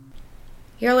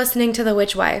You're listening to The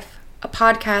Witch Wife, a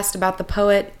podcast about the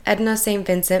poet Edna St.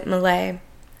 Vincent Millay,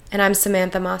 and I'm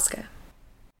Samantha Mosca.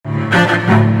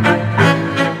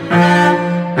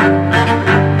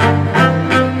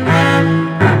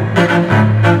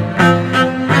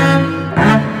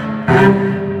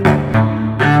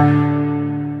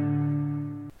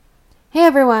 Hey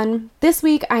everyone, this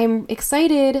week I'm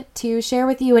excited to share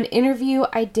with you an interview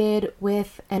I did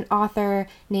with an author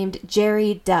named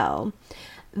Jerri Dell.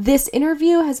 This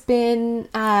interview has been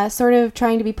sort of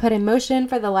trying to be put in motion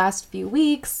for the last few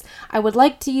weeks. I would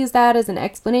like to use that as an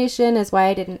explanation as why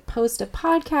I didn't post a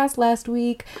podcast last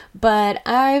week, but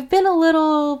I've been a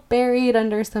little buried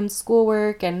under some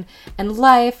schoolwork and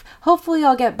life. Hopefully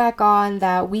I'll get back on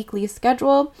that weekly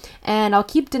schedule, and I'll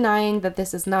keep denying that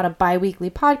this is not a bi-weekly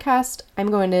podcast. I'm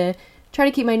going to try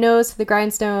to keep my nose to the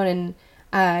grindstone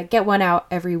and get one out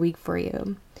every week for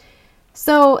you.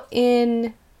 So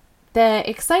in the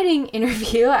exciting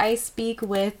interview, I speak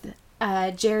with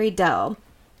Jerri Dell.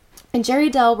 And Jerri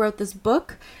Dell wrote this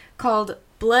book called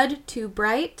Blood Too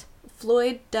Bright,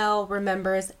 Floyd Dell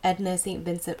Remembers Edna St.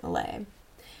 Vincent Millay.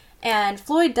 And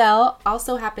Floyd Dell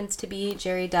also happens to be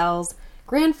Jerri Dell's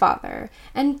grandfather.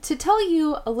 And to tell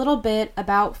you a little bit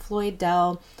about Floyd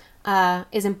Dell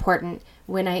is important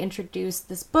when I introduce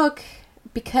this book,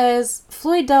 because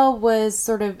Floyd Dell was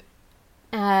sort of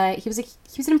he was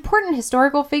an important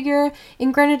historical figure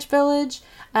in Greenwich Village,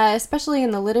 especially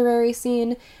in the literary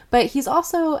scene, but he's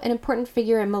also an important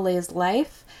figure in Millay's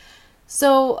life.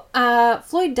 So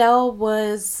Floyd Dell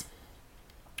was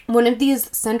one of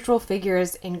these central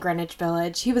figures in Greenwich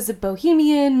Village. He was a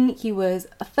bohemian, he was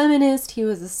a feminist, he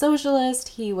was a socialist,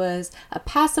 he was a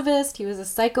pacifist, he was a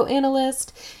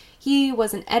psychoanalyst. He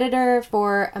was an editor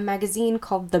for a magazine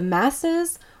called The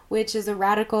Masses, which is a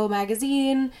radical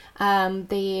magazine.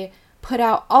 They put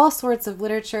out all sorts of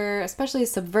literature, especially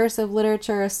subversive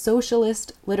literature,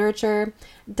 socialist literature.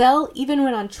 Dell even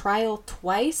went on trial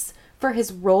twice for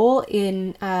his role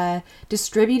in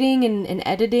distributing and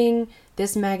editing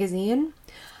this magazine.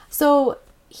 So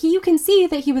you can see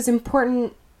that he was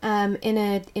important in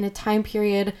a time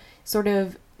period, sort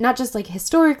of not just like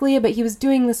historically, but he was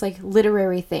doing this like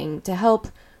literary thing to help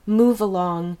move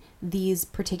along these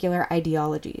particular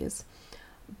ideologies.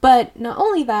 But not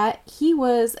only that, he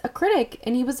was a critic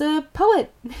and he was a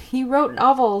poet. He wrote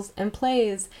novels and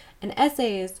plays and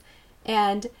essays,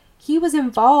 and he was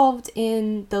involved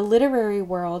in the literary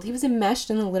world. He was enmeshed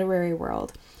in the literary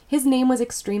world. His name was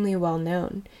extremely well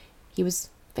known. He was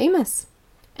famous.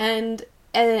 And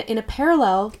in a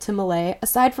parallel to Millay,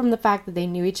 aside from the fact that they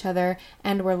knew each other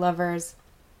and were lovers,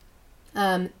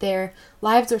 their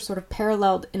lives are sort of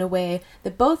paralleled in a way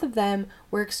that both of them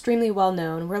were extremely well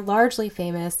known, were largely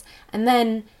famous, and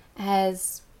then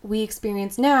as we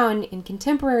experience now in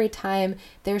contemporary time,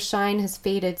 their shine has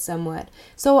faded somewhat.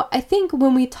 So I think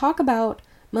when we talk about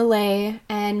Millay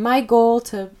and my goal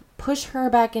to push her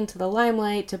back into the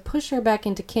limelight, to push her back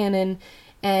into canon,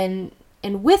 and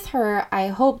with her I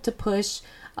hope to push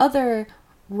other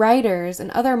writers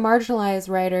and other marginalized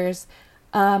writers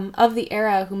of the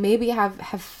era who maybe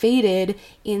have faded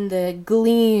in the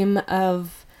gleam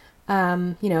of,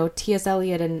 T.S.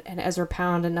 Eliot and Ezra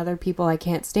Pound and other people I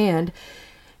can't stand.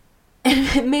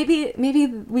 And maybe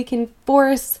we can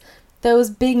force those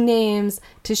big names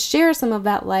to share some of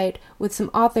that light with some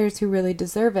authors who really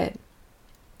deserve it.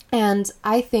 And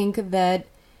I think that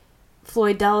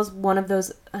Floyd Dell is one of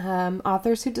those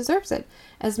authors who deserves it,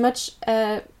 as much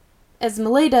as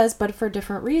Millay does, but for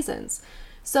different reasons.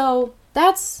 So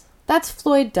that's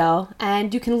Floyd Dell,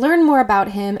 and you can learn more about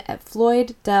him at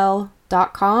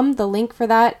floyddell.com. The link for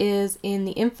that is in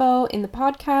the info in the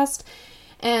podcast,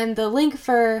 and the link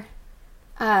for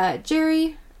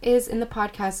Jerri is in the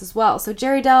podcast as well. So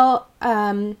Jerri Dell,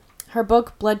 her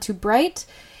book Blood Too Bright,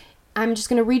 I'm just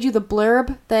going to read you the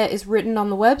blurb that is written on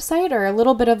the website, or a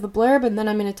little bit of the blurb, and then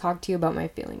I'm going to talk to you about my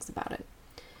feelings about it.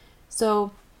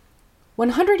 So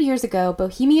 100 years ago,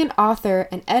 Bohemian author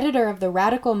and editor of the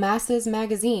radical Masses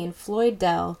magazine, Floyd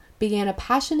Dell, began a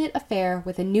passionate affair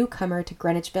with a newcomer to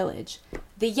Greenwich Village,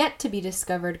 the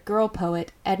yet-to-be-discovered girl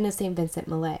poet Edna St. Vincent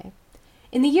Millay.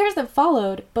 In the years that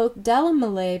followed, both Dell and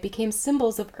Millay became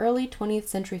symbols of early 20th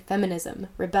century feminism,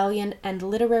 rebellion, and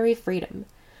literary freedom.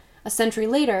 A century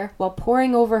later, while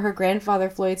poring over her grandfather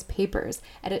Floyd's papers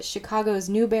at Chicago's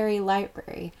Newberry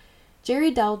Library,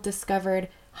 Jerri Dell discovered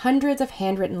hundreds of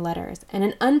handwritten letters and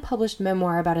an unpublished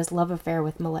memoir about his love affair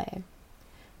with Millay.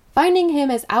 Finding him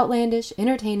as outlandish,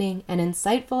 entertaining, and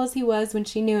insightful as he was when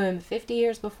she knew him 50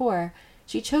 years before,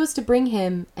 she chose to bring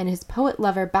him and his poet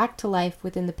lover back to life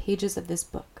within the pages of this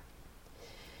book.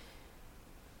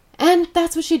 And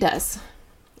that's what she does.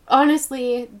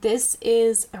 honestly, this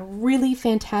is a really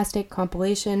fantastic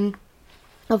compilation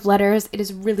of letters. It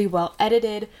is really well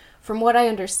edited. From what I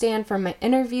understand from my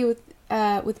interview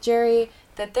with Jerri,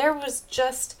 that there was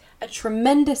just a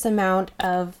tremendous amount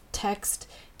of text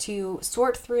to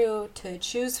sort through, to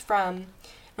choose from.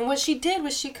 And what she did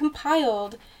was she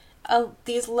compiled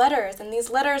these letters, and these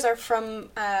letters are from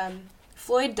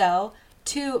Floyd Dell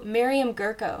to Miriam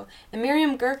Gurko. And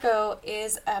Miriam Gurko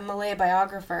is a Malay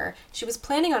biographer. She was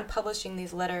planning on publishing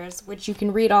these letters, which you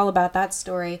can read all about that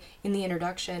story in the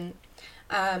introduction.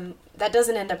 That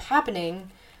doesn't end up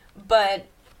happening, but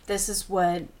this is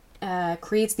what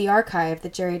creates the archive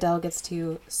that Jerri Dell gets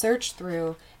to search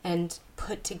through and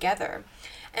put together.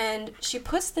 And she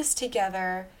puts this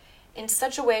together in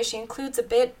such a way, she includes a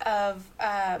bit of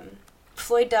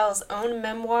Floyd Dell's own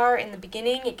memoir in the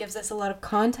beginning. It gives us a lot of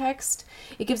context.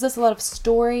 It gives us a lot of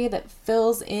story that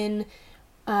fills in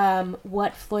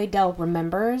what Floyd Dell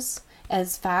remembers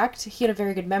as fact. He had a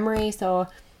very good memory, so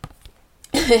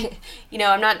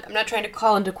I'm not trying to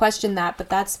call into question that, but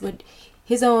that's what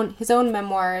his own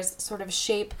memoirs sort of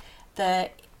shape the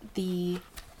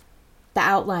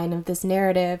outline of this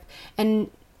narrative. And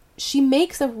she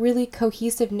makes a really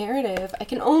cohesive narrative. I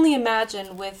can only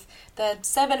imagine with the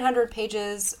 700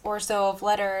 pages or so of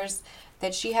letters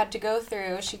that she had to go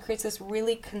through, she creates this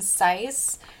really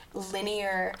concise,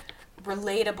 linear,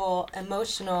 relatable,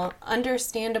 emotional,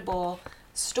 understandable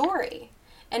story.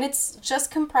 And it's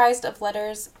just comprised of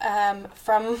letters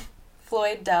from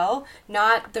Floyd Dell,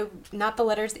 not the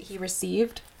letters that he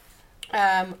received.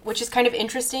 Which is kind of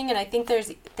interesting, and I think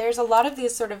there's a lot of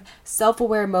these sort of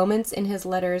self-aware moments in his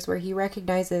letters where he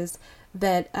recognizes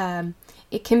that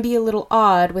it can be a little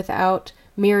odd without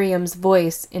Miriam's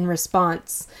voice in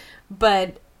response.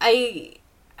 But I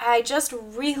just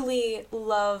really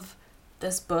love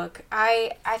this book.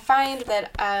 I find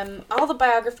that all the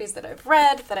biographies that I've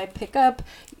read, that I pick up,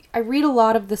 I read a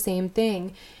lot of the same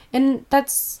thing, and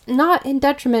that's not in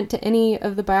detriment to any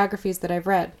of the biographies that I've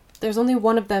read. There's only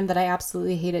one of them that I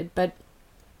absolutely hated, but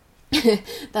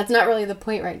that's not really the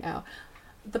point right now.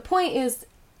 The point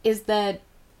is that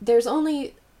there's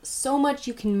only so much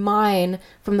you can mine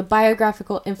from the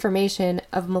biographical information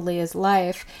of Malaya's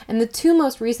life, and the two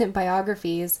most recent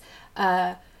biographies,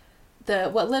 the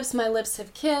What Lips My Lips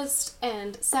Have Kissed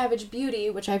and Savage Beauty,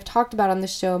 which I've talked about on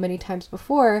this show many times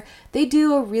before, they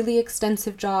do a really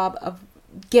extensive job of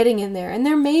getting in there. And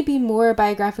there may be more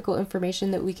biographical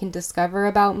information that we can discover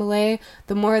about Malay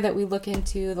the more that we look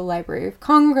into the Library of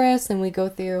Congress and we go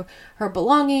through her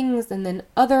belongings and then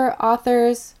other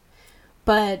authors.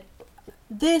 But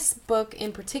this book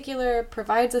in particular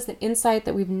provides us an insight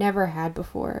that we've never had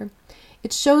before.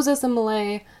 It shows us a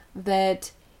Malay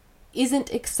that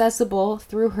isn't accessible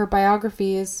through her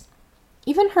biographies,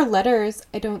 even her letters,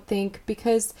 I don't think,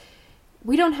 because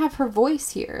we don't have her voice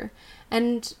here.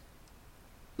 And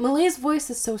Malay's voice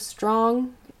is so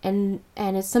strong, and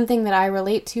it's something that I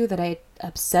relate to, that I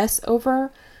obsess over.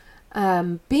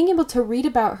 Being able to read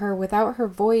about her without her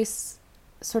voice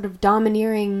sort of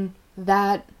domineering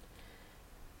that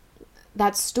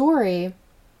story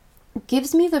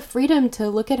gives me the freedom to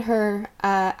look at her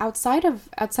outside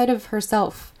of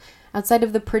herself, outside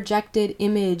of the projected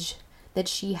image that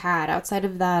she had, outside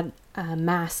of that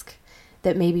mask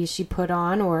that maybe she put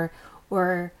on,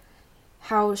 or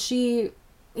how she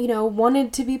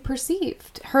wanted to be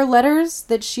perceived. Her letters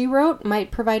that she wrote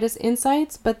might provide us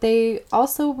insights, but they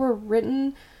also were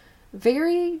written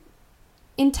very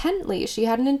intently. She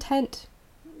had an intent.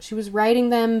 She was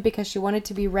writing them because she wanted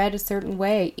to be read a certain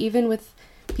way, even with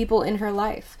people in her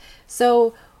life.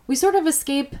 So we sort of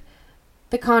escape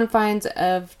the confines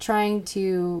of trying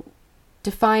to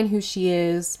define who she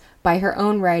is by her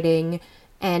own writing,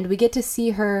 and we get to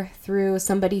see her through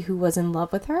somebody who was in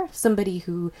love with her, somebody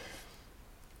who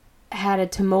had a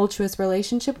tumultuous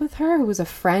relationship with her, who was a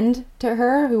friend to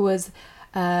her, who was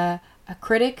a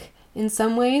critic in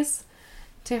some ways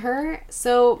to her.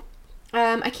 So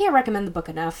I can't recommend the book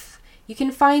enough. You can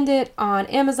find it on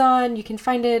Amazon, you can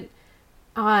find it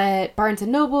at Barnes &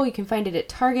 Noble, you can find it at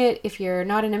Target. If you're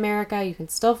not in America, you can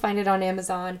still find it on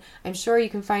Amazon. I'm sure you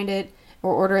can find it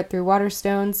or order it through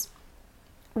Waterstones.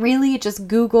 Really, just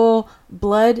Google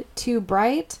Blood Too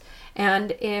Bright,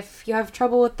 and if you have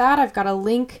trouble with that, I've got a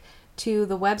link to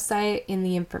the website in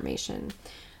the information.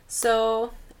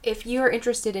 So if you're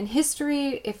interested in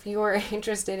history, if you're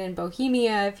interested in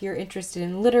Bohemia, if you're interested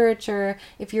in literature,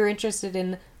 if you're interested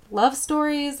in love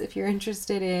stories, if you're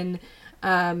interested in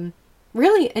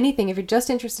really anything, if you're just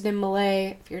interested in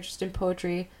Malay, if you're interested in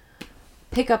poetry,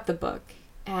 pick up the book.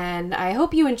 And I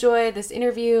hope you enjoy this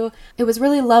interview. It was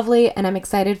really lovely, and I'm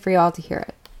excited for you all to hear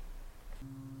it.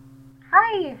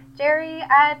 Hi, Jerri.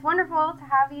 It's wonderful to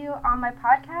have you on my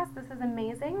podcast. This is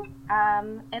amazing.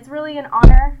 It's really an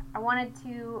honor. I wanted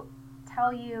to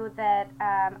tell you that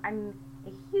I'm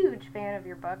a huge fan of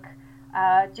your book.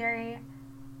 Jerri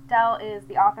Dell is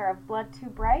the author of Blood Too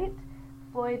Bright.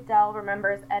 Floyd Dell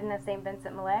remembers Edna St.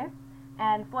 Vincent Millay.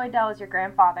 And Floyd Dell is your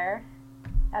grandfather.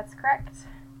 That's correct?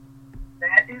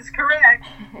 That is correct.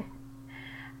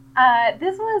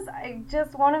 This was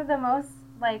just one of the most,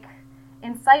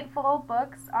 insightful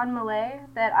books on Millay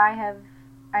that I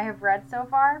have read so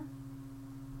far.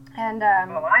 And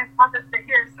well, I'm honored to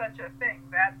hear such a thing.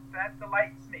 That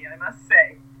delights me, I must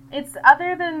say. It's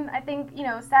other than, I think,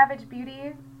 Savage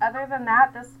Beauty, other than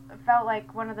that, this felt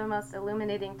like one of the most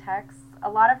illuminating texts. A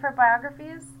lot of her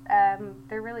biographies,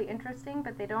 they're really interesting,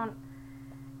 but they don't,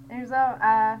 there's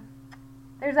that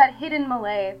hidden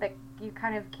Millay that you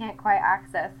kind of can't quite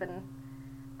access, and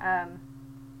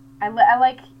I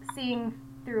like seeing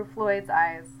through Floyd's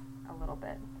eyes a little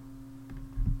bit.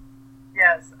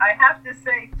 Yes, I have to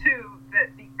say, too,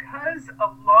 that because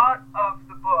a lot of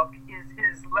the book is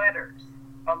his letters,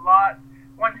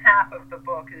 one half of the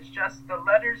book is just the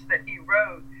letters that he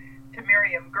wrote to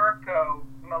Miriam Gurko,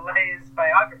 Millay's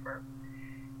biographer.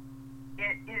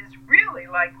 It is really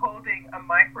like holding a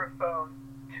microphone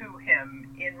to him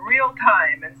in real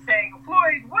time and saying,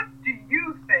 Floyd, what do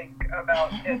you think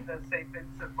about Edna St.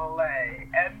 Vincent Millay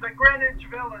and the Greenwich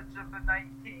Village of the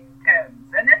 1910s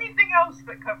and anything else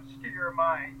that comes to your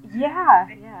mind? Yeah.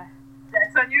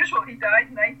 That's unusual. He died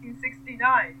in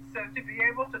 1969, so to be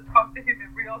able to talk to him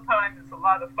in real time is a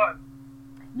lot of fun.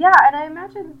 Yeah, and I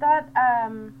imagine that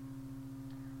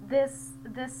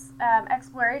this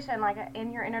exploration, like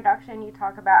in your introduction, you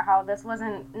talk about how this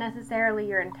wasn't necessarily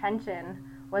your intention,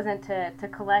 wasn't to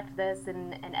collect this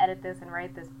and edit this and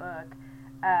write this book.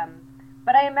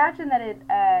 But I imagine that it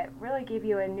really gave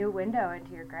you a new window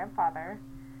into your grandfather,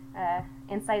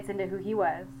 insights into who he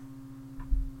was.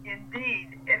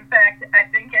 Indeed. In fact, I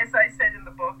think, as I said in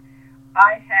the book,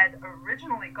 I had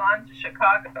originally gone to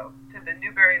Chicago, to the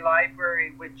Newberry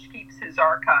Library, which keeps his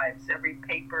archives, every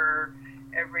paper,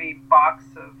 every box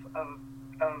of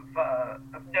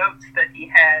notes that he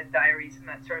had, diaries and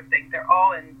that sort of thing. They're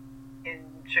all in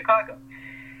Chicago.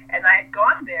 And I had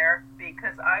gone there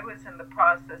because I was in the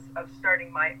process of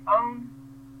starting my own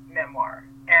memoir.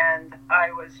 And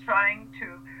I was trying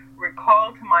to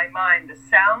recall to my mind the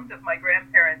sound of my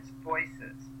grandparents'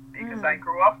 voices because I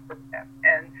grew up with them.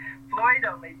 And Floyd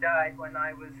only died when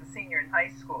I was a senior in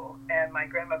high school, and my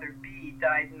grandmother Bee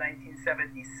died in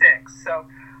 1976. So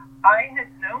I had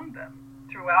known them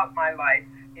throughout my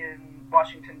life in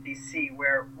Washington, D.C.,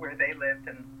 where they lived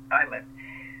and I lived.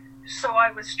 So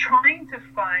I was trying to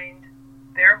find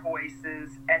their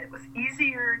voices, and it was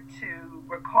easier to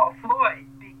recall Floyd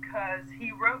because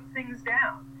he wrote things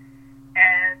down.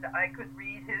 And I could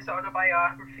read his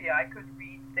autobiography. I could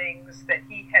read things that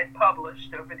he had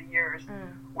published over the years.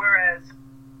 Whereas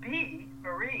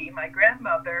Marie, my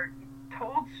grandmother,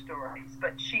 told stories,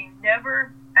 but she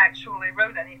never actually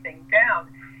wrote anything down.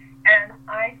 And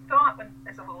I thought,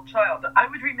 as a little child, I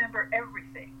would remember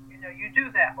everything. You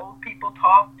do that. Old people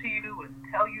talk to you and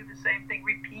tell you the same thing,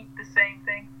 repeat the same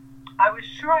thing. I was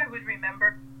sure I would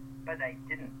remember, but I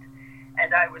didn't.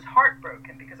 And I was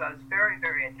heartbroken because I was very,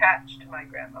 very attached to my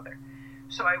grandmother.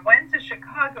 So I went to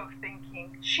Chicago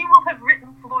thinking, she will have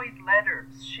written Floyd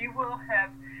letters. She will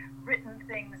have written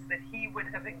things that he would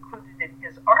have included in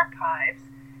his archives.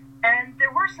 And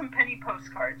there were some penny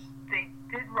postcards. They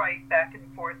did write back and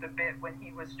forth a bit when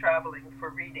he was traveling for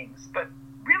readings. But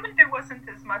really there wasn't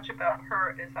as much about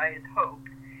her as I had hoped.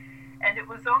 And it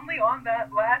was only on that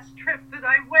last trip that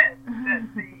I went that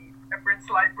the reference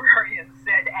librarian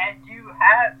said, and you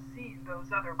have seen those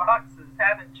other boxes,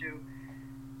 haven't you?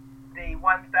 The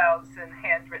 1,000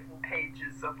 handwritten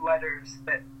pages of letters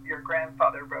that your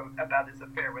grandfather wrote about his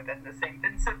affair with Edna St.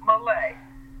 Vincent Millay.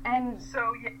 And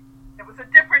so, yeah, it was a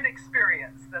different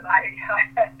experience than I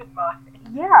had in mind.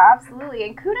 Yeah, absolutely.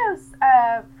 And kudos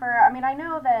I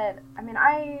know that,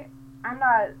 I'm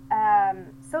not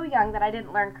so young that I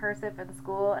didn't learn cursive in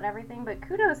school and everything, but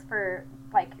kudos for,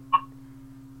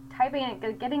 typing,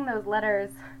 getting those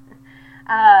letters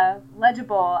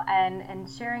legible and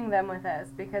sharing them with us,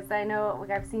 because I know,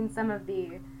 I've seen some of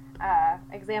the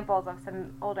examples of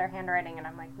some older handwriting, and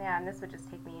I'm like, man, this would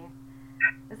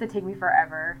take me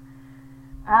forever.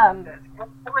 I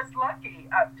was lucky,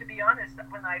 to be honest.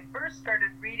 When I first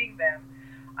started reading them,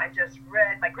 I just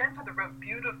read. My grandfather wrote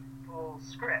beautiful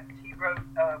script. He wrote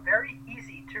a very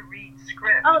easy to read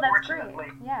script. Oh, that's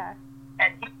fortunately. Great. Yeah.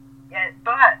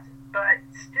 But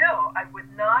still, I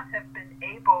would not have been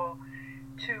able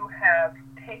to have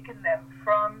taken them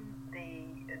from the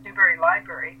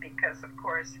story because, of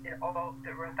course,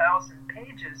 there were 1,000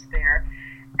 pages there,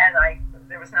 and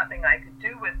there was nothing I could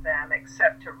do with them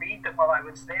except to read them while I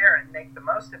was there and make the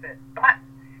most of it. But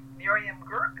Miriam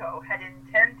Gurko had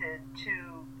intended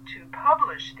to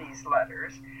publish these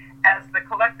letters as the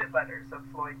collected letters of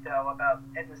Floyd Dell about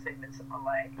Edna St. Vincent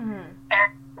Millay. Mm-hmm.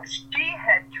 And she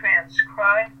had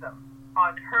transcribed them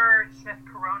on her Smith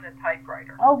Corona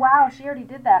typewriter. Oh, wow, she already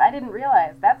did that. I didn't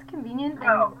realize. That's convenient.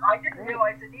 No, I didn't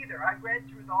realize it either. I read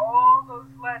through all those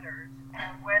letters,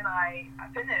 and when I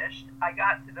finished, I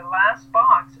got to the last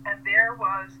box, and there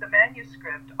was the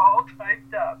manuscript all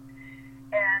typed up.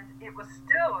 And it was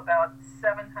still about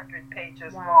 700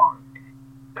 pages long.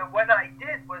 So what I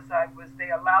did was they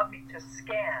allowed me to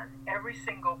scan every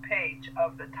single page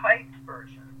of the typed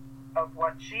version of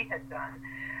what she had done.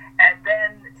 And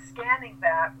then scanning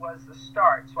that was the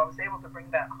start. So I was able to bring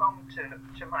that home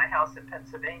to my house in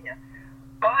Pennsylvania.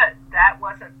 But that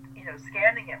wasn't,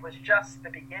 scanning it was just the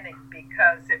beginning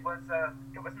because it was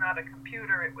not a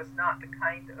computer. It was not the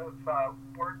kind of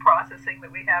word processing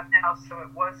that we have now. So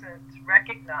it wasn't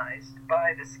recognized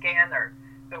by the scanner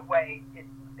the way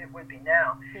it would be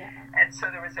now. Yeah. And so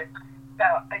there was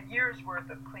about a year's worth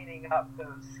of cleaning up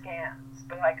those scans.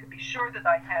 But I could be sure that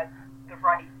I had the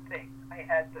right thing. I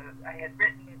had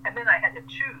written, and then I had to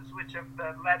choose which of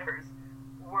the letters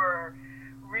were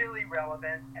really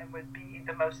relevant and would be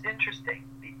the most interesting,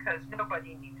 because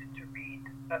nobody needed to read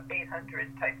the 800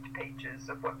 typed pages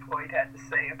of what Floyd had to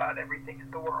say about everything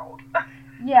in the world.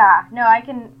 Yeah, no, I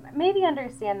can maybe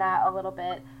understand that a little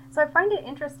bit. So I find it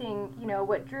interesting,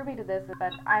 what drew me to this is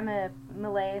that I'm a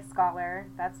Millay scholar.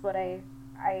 That's what I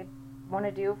want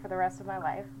to do for the rest of my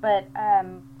life. But,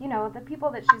 the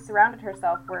people that she surrounded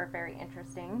herself were very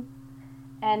interesting.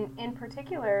 And in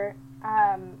particular,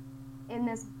 in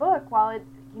this book, while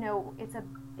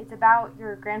it's about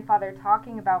your grandfather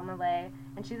talking about Millay,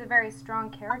 and she's a very strong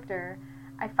character,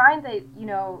 I find that,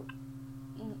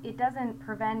 it doesn't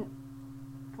prevent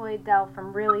Floyd Dell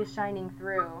from really shining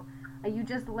through. You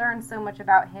just learn so much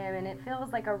about him, and it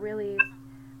feels like a really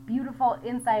beautiful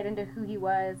insight into who he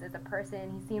was as a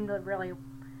person. He seemed really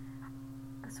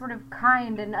sort of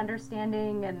kind and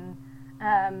understanding, and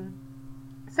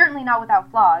certainly not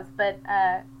without flaws, but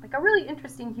like a really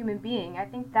interesting human being. I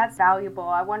think that's valuable.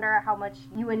 I wonder how much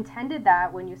you intended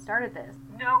that when you started this.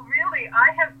 No, really,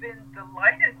 I have been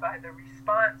delighted by the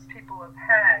response people have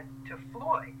had to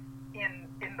Floyd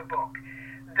in the book.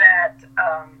 That,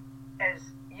 as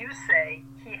you say,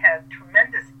 he had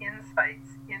tremendous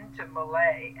insights into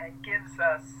Millay and gives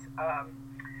us,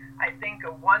 I think,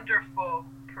 a wonderful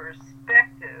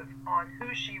perspective on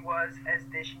who she was as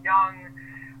this young,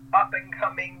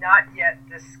 up-and-coming, not yet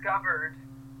discovered,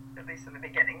 at least in the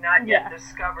beginning, not yet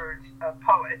discovered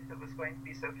poet who was going to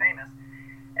be so famous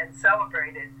and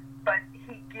celebrated. But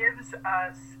he gives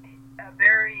us a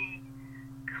very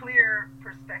clear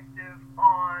perspective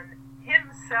on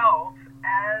himself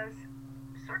as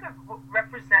sort of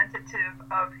representative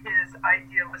of his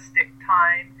idealistic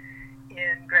time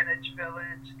in Greenwich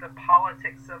Village, the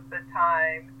politics of the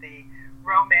time, the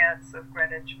romance of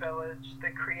Greenwich Village, the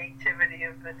creativity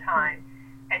of the time.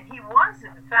 And he was,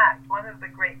 in fact, one of the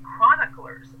great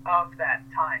chroniclers of that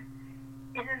time.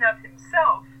 In and of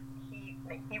himself,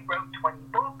 he wrote 20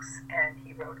 books, and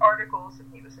he wrote articles, and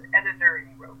he was an editor, and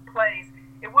he wrote plays.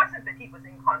 It wasn't that he was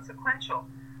inconsequential,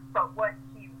 but what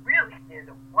he really did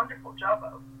a wonderful job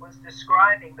of was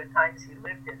describing the times he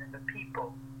lived in and the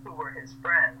people who were his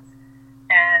friends.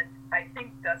 And I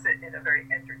think does it in a very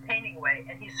entertaining way.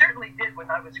 And he certainly did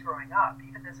when I was growing up,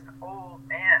 even as an old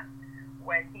man,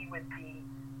 when he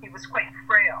was quite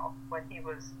frail when he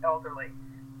was elderly.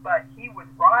 But he would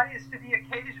rise to the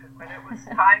occasion when it was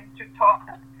time to talk.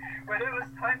 When it was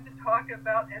time to talk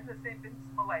about Edna St.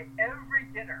 Vincent Millay. Every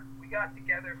dinner, we got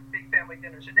together for big family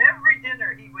dinners, and every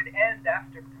dinner he would end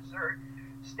after dessert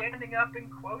standing up and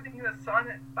quoting the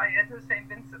sonnet by Edna St.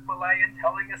 Vincent Millay and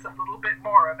telling us a little bit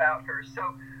more about her.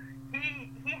 So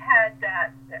he had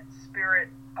that spirit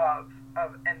of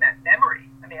and that memory.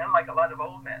 I mean, unlike a lot of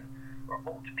old men or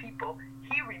old people,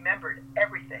 he remembered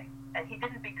everything, and he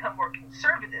didn't become more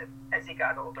conservative as he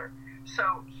got older.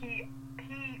 So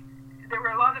there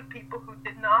were a lot of people who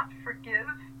did not forgive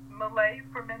Millay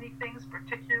for many things,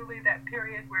 particularly that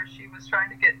period where she was trying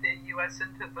to get the U.S.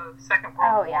 into the Second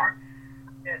World War.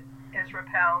 Ezra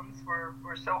Pounds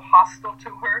were so hostile to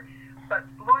her, but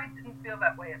Floyd didn't feel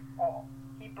that way at all.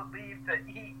 He believed that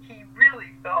he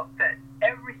really felt that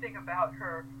everything about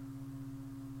her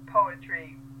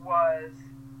poetry was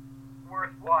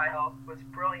worthwhile, was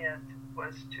brilliant,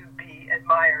 was to be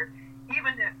admired,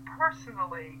 even if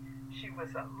personally she was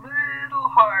a little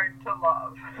hard to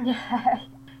love. Yeah,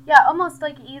 Yeah, almost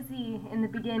like easy in the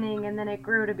beginning, and then it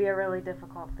grew to be a really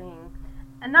difficult thing.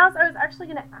 And that's I was actually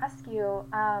going to ask you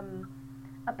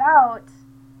about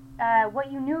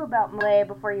what you knew about Malay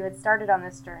before you had started on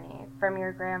this journey from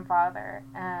your grandfather.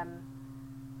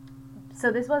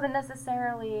 So this wasn't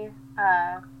necessarily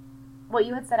what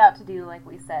you had set out to do, like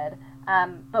we said.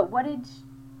 But what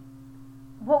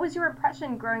was your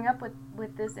impression growing up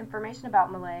with this information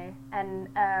about Malay? And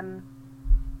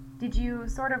did you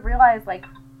sort of realize like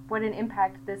what an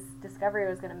impact this discovery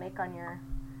was going to make on your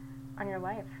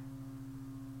life?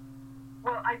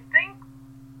 Well, I think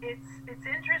it's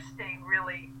interesting,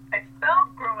 really. I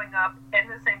felt growing up,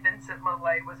 Edna St. Vincent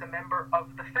Millay was a member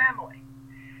of the family.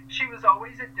 She was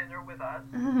always at dinner with us.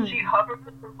 Mm-hmm. She hovered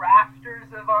at the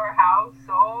rafters of our house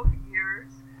all the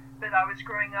years that I was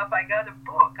growing up. I got a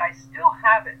book. I still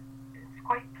have it. It's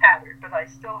quite tattered, but I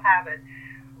still have it,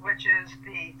 which is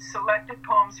the Selected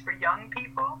Poems for Young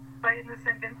People by Edna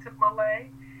St. Vincent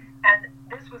Millay. And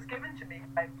this was given to me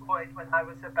by Floyd when I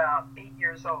was about 8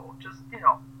 years old, just,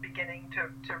 beginning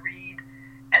to read.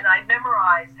 And I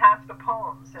memorized half the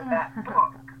poems in that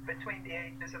book between the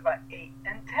ages of about 8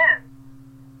 and 10.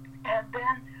 And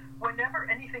then whenever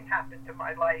anything happened in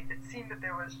my life, it seemed that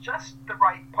there was just the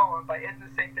right poem by Edna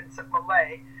St. Vincent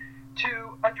Millay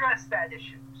to address that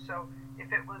issue. So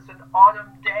if it was an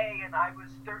autumn day and I was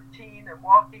 13 and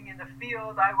walking in a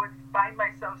field, I would find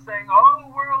myself saying,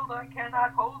 "Oh, world, I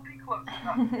cannot hold thee close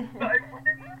enough."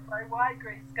 My wide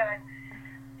gray sky.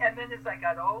 And then as I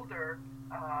got older,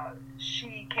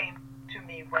 she came to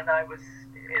me when I was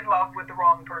in love with the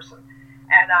wrong person.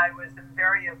 And I was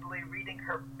invariably reading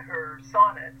her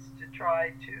sonnets to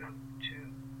try to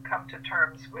come to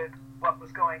terms with what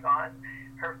was going on.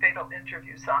 Her Fatal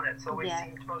Interview sonnets always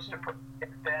seemed most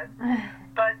appropriate then.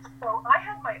 But so I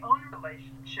had my own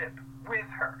relationship with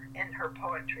her in her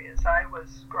poetry as I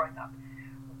was growing up.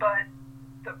 But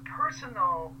the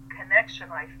personal connection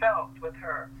I felt with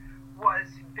her was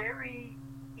very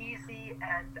easy,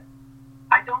 and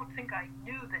I don't think I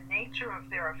knew the nature of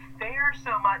their affair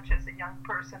so much as a young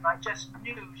person. I just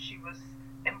knew she was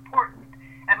important.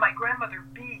 And my grandmother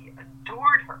B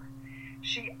adored her.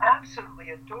 She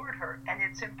absolutely adored her. And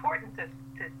it's important to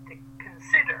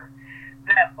consider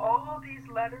that all these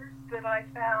letters that I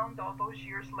found all those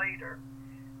years later,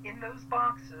 in those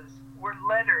boxes were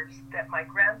letters that my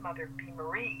grandmother B.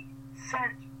 Marie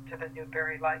sent to the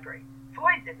Newberry Library.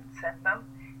 Floyd didn't send them.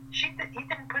 He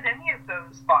didn't put any of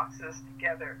those boxes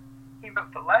together. He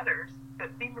wrote the letters,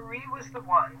 but B. Marie was the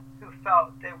one who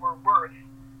felt they were worth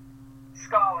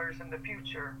scholars in the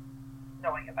future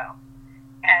knowing about.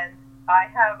 And I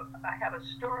have a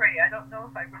story. I don't know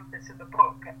if I wrote this in the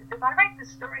book. Did I write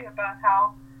this story about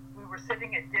how we were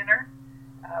sitting at dinner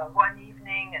one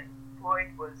evening and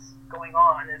Floyd was going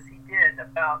on as he did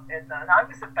about Edna, and I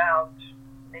was about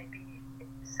maybe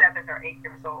 7 or 8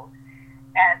 years old.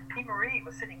 And P. Marie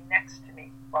was sitting next to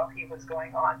me while he was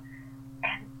going on.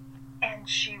 And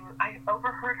I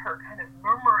overheard her kind of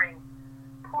murmuring,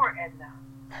 "Poor Edna,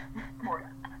 poor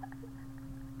Edna."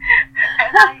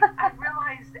 And I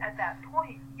realized at that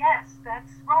point, yes,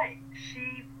 that's right.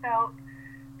 She felt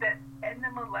that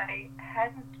Edna Millay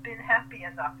hadn't been happy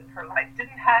enough in her life,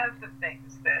 didn't have the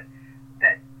things that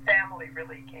family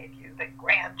really gave you, that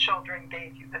grandchildren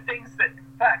gave you, the things that,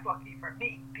 in fact, lucky for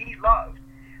me, Bee loved.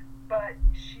 But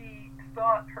she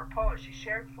thought she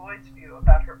shared Floyd's view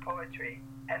about her poetry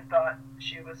and thought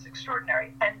she was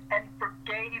extraordinary and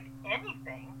forgave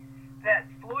anything that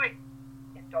Floyd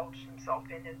indulged himself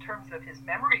in terms of his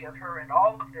memory of her and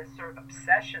all of this sort of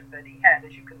obsession that he had,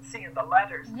 as you can see in the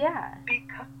letters. Yeah.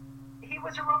 Because he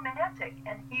was a romantic,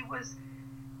 and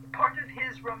part of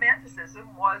his romanticism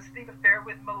was the affair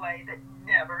with Millay that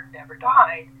never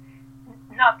died.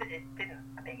 Not that it didn't.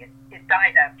 I mean, it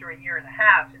died after a year and a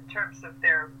half in terms of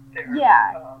their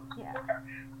affair.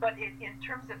 But in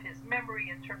terms of his memory,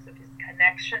 in terms of his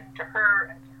connection to her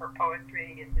and to her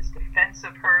poetry and his defense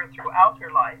of her throughout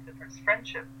her life and his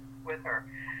friendship with her,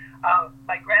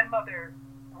 my grandmother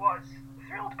was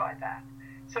thrilled by that.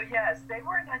 So yes, they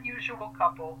were an unusual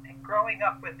couple, and growing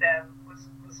up with them was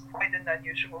quite an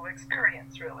unusual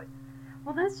experience, really.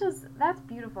 Well, that's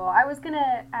beautiful. I was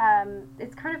gonna,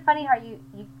 it's kind of funny how you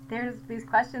there's these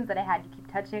questions that I had, you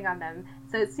keep touching on them.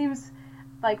 So it seems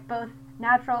like both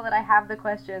natural that I have the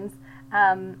questions,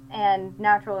 and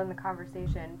natural in the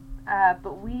conversation.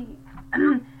 But we,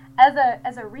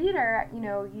 as a reader,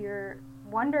 you're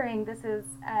wondering, this is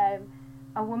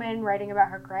a woman writing about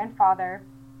her grandfather,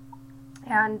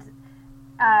 and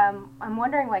I'm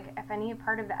wondering, like, if any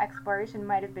part of the exploration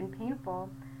might have been painful.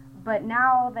 But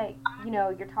now that,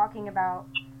 you're talking about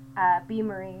B.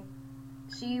 Marie,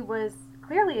 she was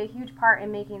clearly a huge part in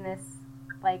making this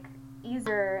like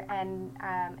easier, and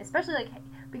especially like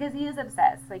because he is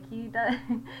obsessed, like he does,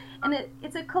 and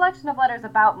it's a collection of letters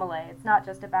about Malay. It's not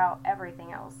just about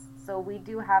everything else. So we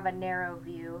do have a narrow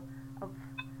view of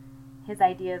his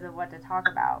ideas of what to talk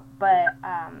about. But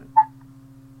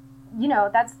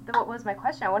that's what was my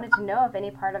question. I wanted to know if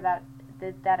any part of that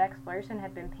exploration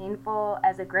had been painful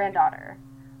as a granddaughter,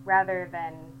 rather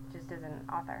than just as an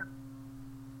author.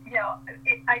 Yeah,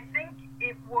 I think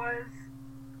it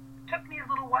took me a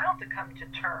little while to come to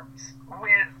terms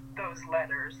with those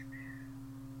letters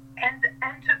and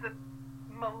to the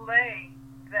Malay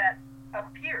that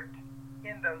appeared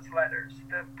in those letters,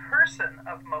 the person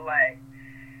of Malay.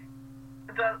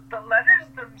 The letters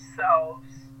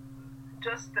themselves,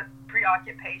 just the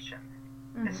preoccupation,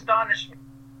 astonishment.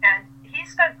 And he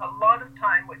spent a lot of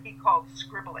time what he called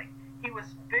scribbling. He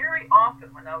was very often,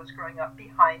 when I was growing up,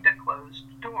 behind a closed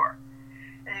door.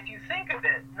 And if you think of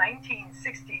it,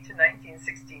 1960 to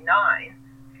 1969,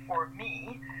 for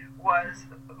me, was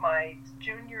my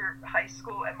junior high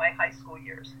school and my high school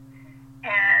years.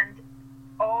 And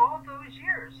all those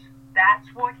years, that's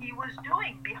what he was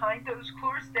doing behind those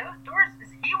closed doors.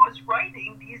 He was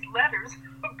writing these letters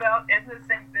about Edna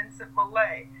St. Vincent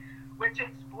Millay, which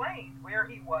explained where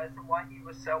he was and why he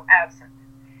was so absent.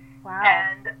 Wow.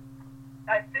 And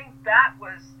I think that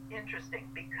was interesting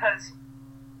because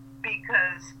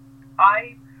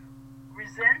I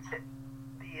resented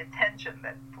the attention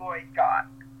that Floyd got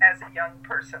as a young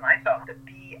person. I thought that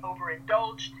B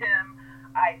overindulged him.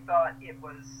 I thought it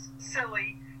was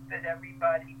silly that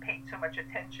everybody paid so much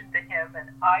attention to him, and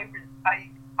I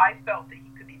felt that he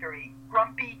could be very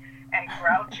grumpy and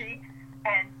grouchy,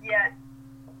 and yet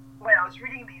when I was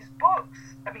reading these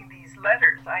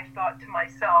letters, I thought to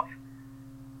myself,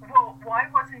 well, why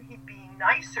wasn't he being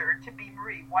nicer to B.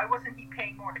 Marie? Why wasn't he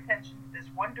paying more attention to this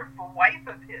wonderful wife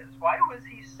of his? Why was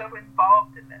he so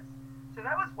involved in this? So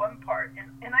that was one part,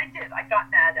 and I did. I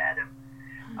got mad at him,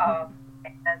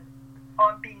 and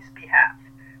on B's behalf.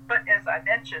 But as I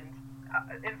mentioned,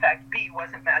 in fact, B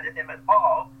wasn't mad at him at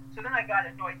all. So then I got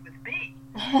annoyed with B.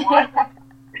 Why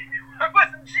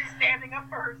wasn't she standing up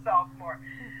for herself more?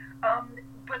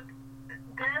 But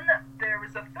then there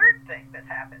was a third thing that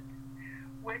happened,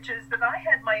 which is that I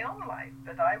had my own life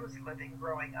that I was living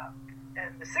growing up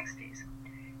in the 60s.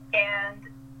 And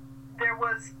there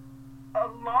was a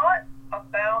lot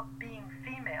about being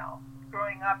female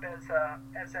growing up as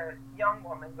a young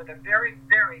woman with a very,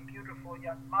 very beautiful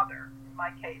young mother. In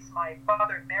my case, my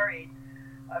father married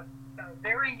a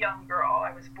very young girl.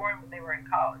 I was born when they were in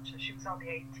college, so she was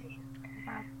only 18.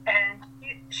 And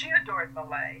she adored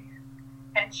Malay.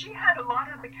 And she had a lot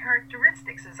of the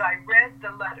characteristics as I read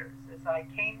the letters, as I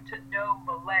came to know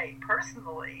Malay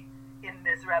personally in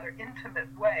this rather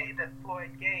intimate way that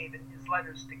Floyd gave in his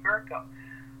letters to Gurko.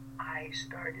 I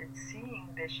started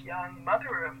seeing this young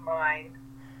mother of mine,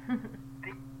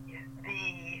 the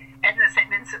Edna St.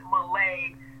 Vincent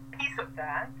Millay piece of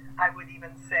that. I would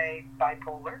even say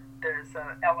bipolar. There's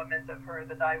an element of her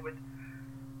that I would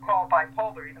call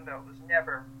bipolar, even though it was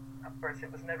never, of course,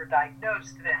 it was never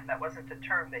diagnosed then. That wasn't a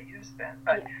term they used then.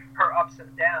 But her ups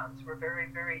and downs were very,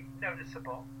 very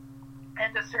noticeable.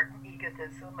 And a certain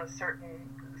egotism, a certain,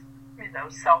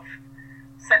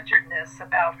 self-centeredness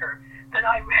about her that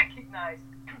I recognized,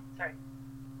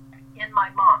 in my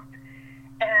mom.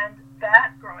 And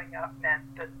that growing up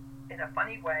meant that, in a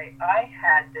funny way, I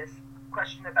had this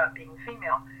question about being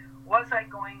female. Was I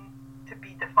going to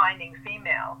be defining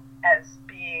female as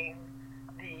being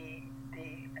the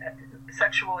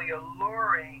sexually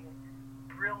alluring,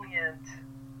 brilliant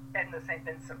Edna St.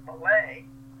 Vincent Millay,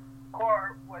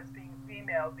 or was being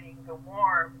female being the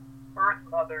warm, earth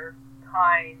mother,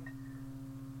 kind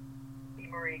E.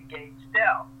 Marie Gage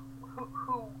Dell,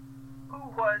 who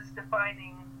was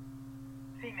defining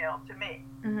female to me?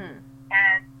 Mm-hmm.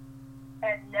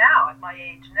 And now, at my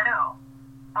age now,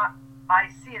 I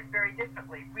see it very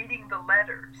differently. Reading the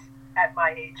letters at my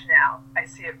age now, I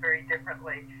see it very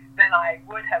differently than I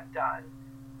would have done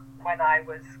when I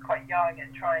was quite young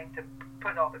and trying to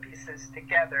put all the pieces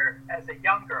together as a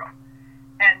young girl.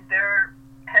 And there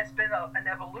has been an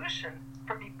evolution.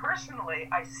 For me personally,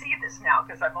 I see this now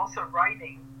because I'm also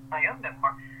writing my own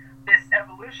memoir, this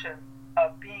evolution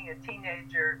of being a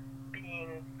teenager,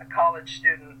 being a college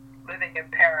student, living in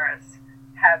Paris,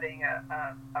 having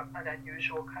an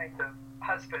unusual kind of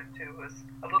husband who was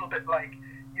a little bit like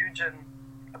Eugen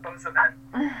Bozeman.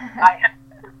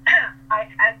 I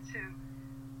had to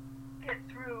get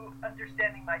through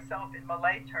understanding myself in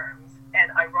Malay terms,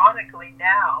 and ironically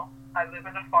now I live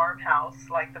in a farmhouse,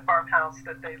 like the farmhouse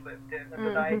that they lived in and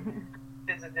that I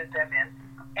visited them in.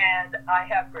 And I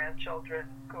have grandchildren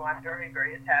who I'm very,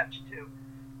 very attached to.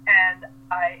 And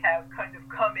I have kind of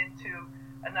come into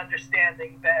an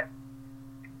understanding that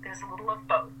there's a little of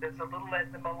both. There's a little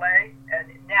in the Malay, and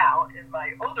now, in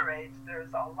my older age, there's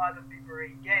a lot of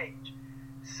Viburi Gage.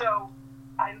 So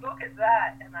I look at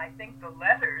that, and I think the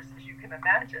letters, as you can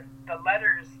imagine, the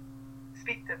letters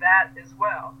speak to that as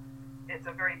well. It's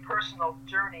a very personal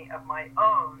journey of my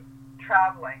own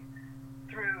traveling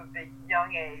through the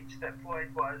young age that Floyd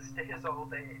was to his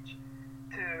old age,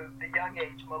 to the young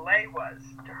age Malay was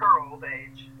to her old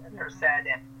age and her sad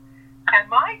end, and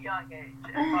my young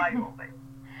age and my old age.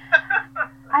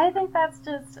 I think that's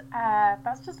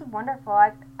just wonderful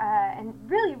and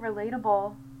really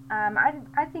relatable.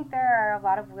 I think there are a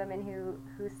lot of women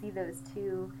who see those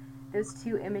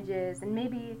two images, and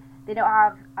maybe they don't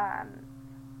have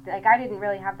like I didn't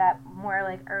really have that more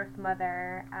like Earth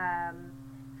Mother,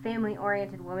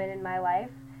 family-oriented woman in my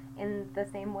life in the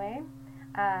same way.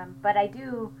 But I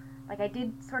do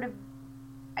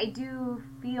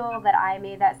feel that I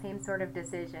made that same sort of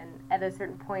decision. At a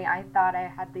certain point, I thought I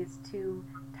had these two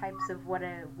types of what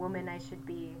a woman I should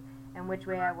be and which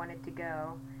way I wanted to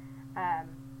go.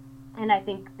 And I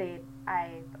think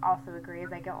I also agree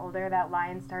as I get older, that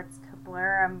line starts to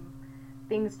blur.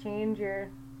 Things change,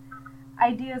 your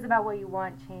ideas about what you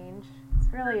want change.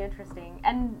 It's really interesting.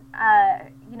 And,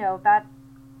 that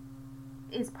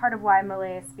is part of why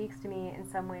Malaya speaks to me in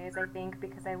some ways, I think,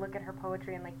 because I look at her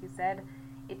poetry and, like you said,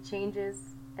 it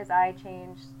changes as I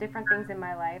change. Different things in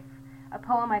my life. A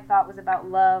poem I thought was about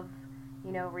love,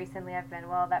 recently I've been,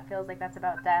 well, that feels like that's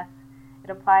about death. It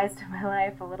applies to my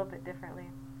life a little bit differently.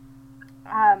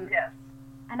 Yes.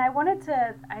 And I wanted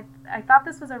to, I thought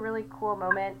this was a really cool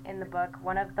moment in the book.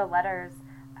 One of the letters,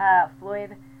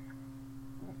 Floyd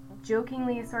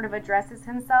jokingly sort of addresses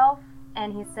himself,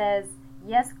 and he says,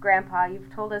 "Yes, Grandpa, you've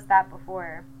told us that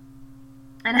before."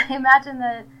 And I imagine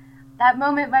that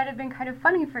moment might have been kind of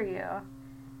funny for you.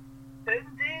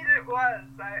 Indeed it was.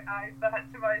 I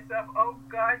thought to myself, oh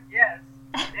God, yes.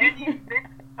 Many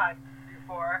times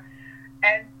before.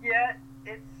 And yet,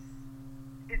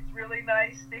 it's really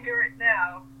nice to hear it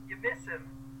now. You miss him.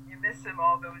 You miss him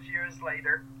all those years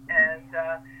later. And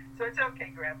so it's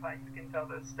okay, Grandpa. You can tell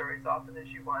those stories often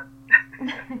as you want.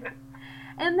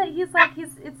 And that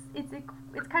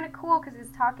it's kind of cool because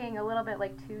he's talking a little bit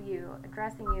like to you,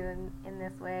 addressing you in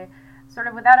this way, sort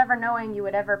of without ever knowing you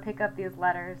would ever pick up these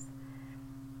letters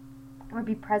or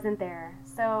be present there.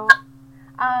 So,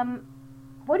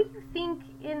 what do you think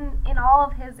in all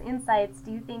of his insights?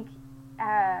 Do you think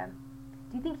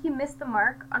he missed the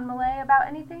mark on Malay about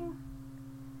anything?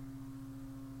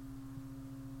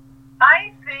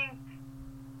 I think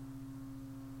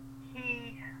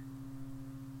he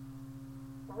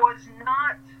was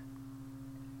not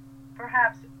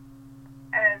perhaps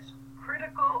as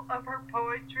critical of her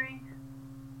poetry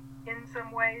in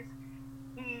some ways.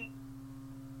 He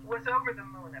was over the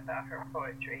moon about her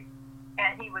poetry,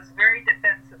 and he was very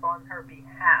defensive on her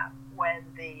behalf when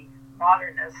the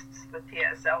modernists, the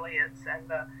T.S. Eliots and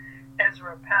the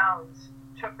Ezra Pounds,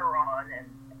 took her on,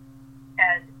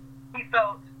 and he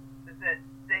felt that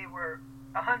they were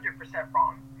 100%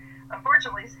 wrong.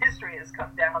 Unfortunately, history has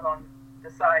come down on the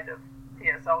side of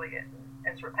T.S. Eliot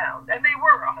and Ezra Pound, and they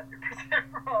were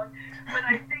 100% wrong. But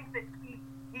I think that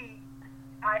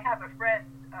I have a friend,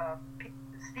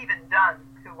 Stephen Dunn,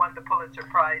 who won the Pulitzer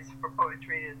Prize for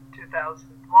Poetry in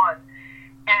 2001,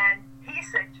 and he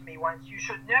said to me once, "You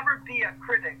should never be a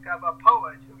critic of a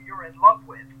poet who you're in love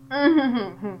with."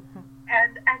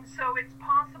 And so it's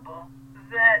possible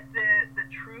that the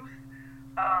truth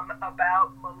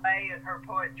about Malay and her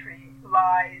poetry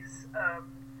lies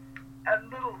a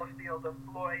little afield of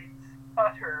Floyd's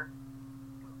utter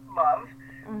love,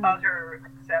 utter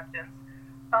acceptance.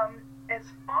 As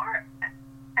far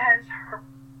as her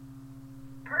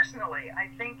personally, I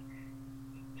think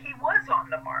he was on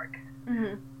the mark.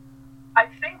 Mm-hmm. I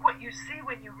think what you see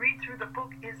when you read through the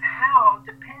book is how,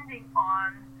 depending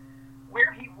on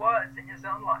where he was in his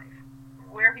own life,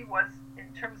 where he was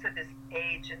in terms of his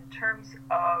age, in terms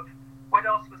of what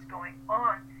else was going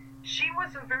on, she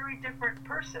was a very different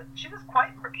person. She was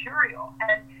quite mercurial,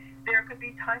 and there could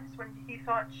be times when he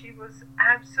thought she was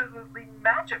absolutely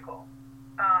magical.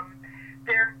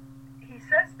 He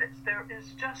says this, there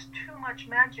is just too much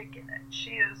magic in it.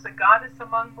 She is a goddess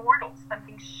among mortals. I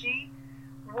mean, she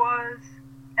was,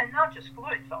 and not just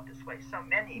Floyd felt this way, so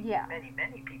many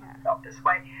people felt this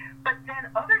way, but then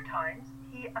other times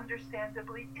he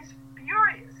understandably is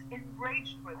furious,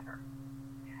 enraged with her,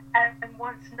 and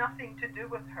wants nothing to do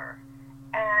with her,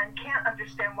 and can't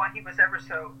understand why he was ever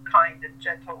so kind and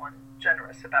gentle and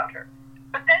generous about her.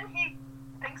 But then he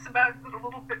about it a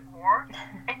little bit more,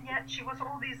 and yet she was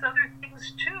all these other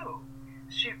things too.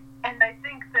 And I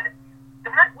think that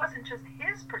wasn't just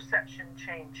his perception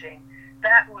changing,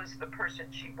 that was the person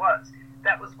she was.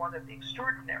 That was one of the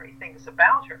extraordinary things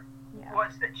about her,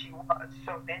 was that she was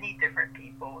so many different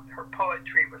people. Her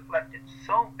poetry reflected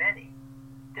so many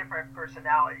different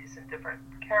personalities and different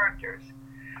characters.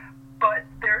 But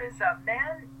there is a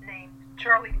man named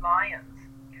Charlie Lyons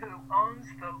who owns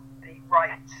the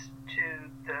rights to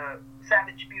the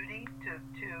Savage Beauty, to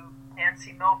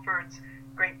Nancy Milford's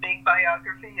great big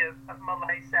biography of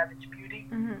Malay Savage Beauty.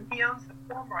 Mm-hmm. He owns the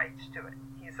film rights to it.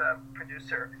 He's a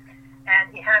producer, and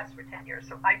he has for 10 years.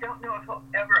 So I don't know if he'll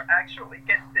ever actually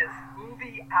get this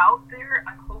movie out there.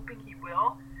 I'm hoping he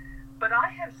will. But I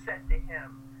have said to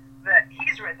him that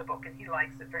he's read the book and he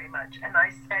likes it very much. And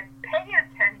I said, pay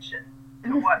attention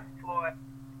to what Floyd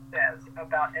says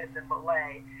about Edna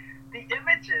Malay. The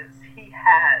images he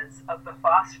has of the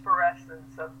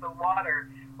phosphorescence of the water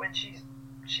when she's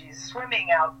swimming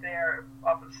out there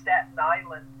off of Staten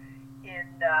Island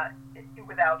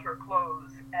without her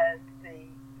clothes, and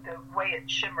the way it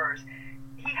shimmers.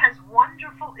 He has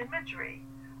wonderful imagery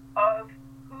of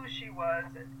who she was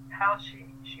and how she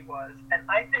was, and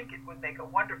I think it would make a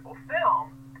wonderful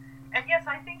film. And yes,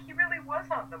 I think he really was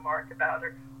on the mark about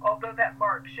her, although that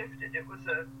mark shifted. It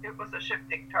was a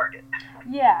shifting target.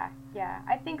 Yeah,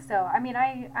 I think so. I mean,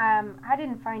 I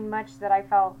didn't find much that I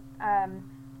felt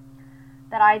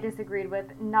that I disagreed with.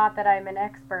 Not that I'm an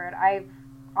expert.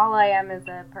 All I am is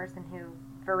a person who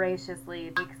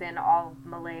voraciously takes in all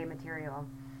Malay material.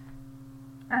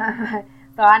 And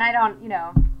I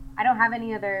don't have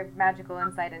any other magical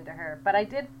insight into her. But I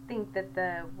did think that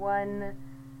the one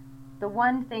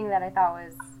thing that I thought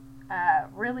was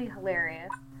really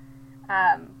hilarious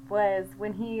was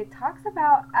when he talks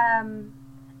about.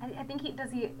 I think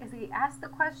is he asked the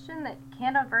question that,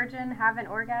 can a virgin have an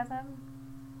orgasm?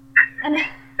 And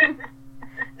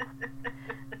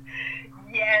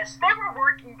yes, they were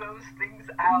working those things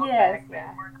out. Yes,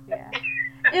 yeah.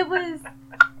 It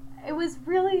was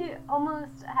really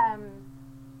almost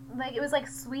like, it was like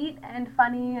sweet and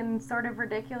funny and sort of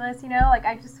ridiculous, Like,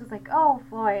 I just was like, oh,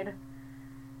 Floyd.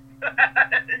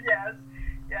 Yes.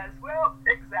 Well,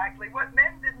 exactly. What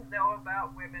men didn't know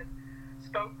about women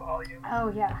spoke volumes. Oh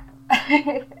yeah.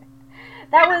 Floyd,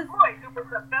 who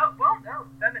was a well-known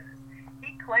feminist,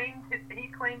 he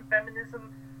claimed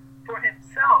feminism for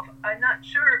himself. I'm not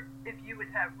sure if you would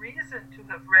have reason to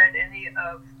have read any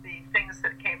of the things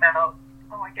that came out,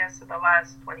 I guess in the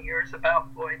last 20 years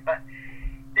about Floyd, but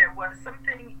there was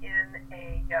something in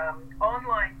a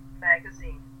online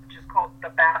magazine which is called The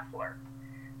Baffler.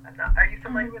 Are you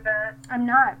familiar with that? I'm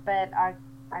not, but I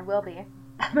will be.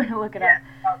 I'm going to look it up.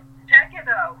 Check it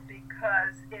out,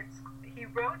 because he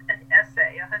wrote an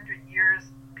essay 100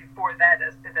 years before that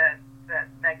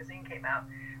magazine came out,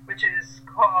 which is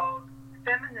called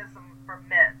Feminism for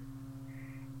Men.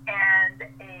 And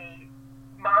a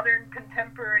modern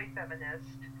contemporary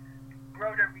feminist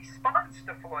wrote a response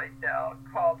to Floyd Dell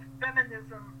called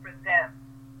Feminism for Them.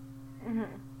 Mm-hmm.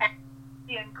 And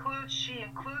she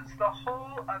includes the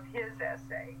whole of his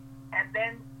essay and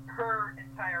then her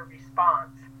entire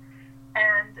response.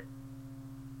 And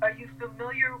are you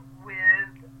familiar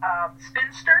with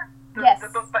Spinster? Yes. The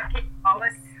book by Kate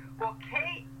Pollak? Yes. Well,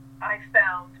 Kate, I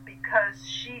found, because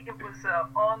it was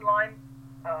an online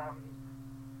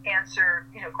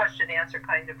question answer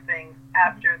kind of thing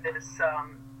after this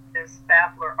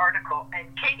Baffler article, and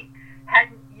Kate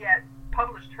hadn't yet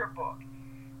published her book,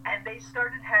 and they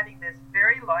started having this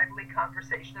very lively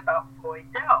conversation about Floyd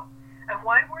Dell, and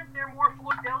why weren't there more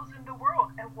Floyd Dells in the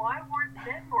world, and why weren't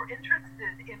men more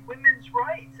interested in women's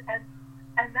rights, and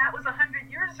that was 100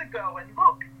 years ago, and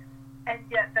look. And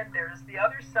yet then there's the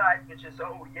other side, which is,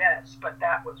 oh yes, but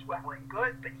that was well and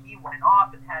good, but he went off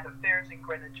and had affairs in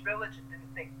Greenwich Village and didn't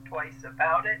think twice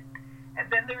about it. And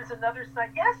then there's another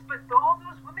side, yes, but all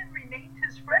those women remained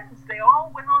his friends. They all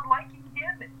went on liking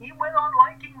him, and he went on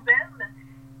liking them. And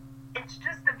it's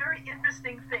just a very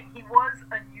interesting thing. He was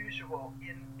unusual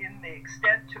in the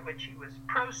extent to which he was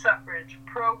pro-suffrage,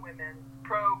 pro-women,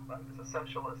 he was a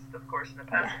socialist, of course, and a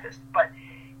pacifist, but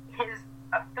his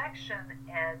affection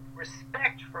and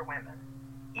respect for women,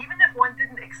 even if one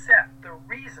didn't accept the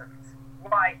reasons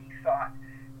why he thought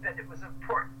that it was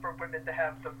important for women to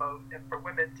have the vote and for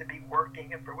women to be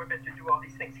working and for women to do all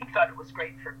these things. He thought it was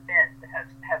great for men to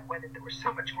have women that were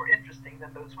so much more interesting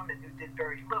than those women who did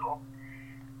very little.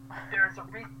 There's a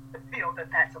reason to feel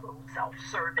that that's a little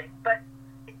self-serving, but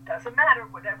it doesn't matter.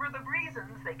 Whatever the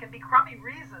reasons, they can be crummy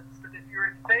reasons, but if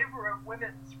you're in favor of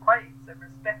women's rights and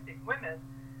respecting women,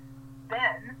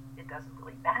 then it doesn't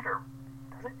really matter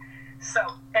So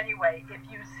anyway, if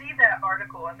you see that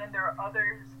article, and then there are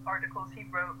other articles he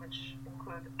wrote which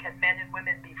include "Can Men and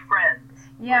Women Be Friends?"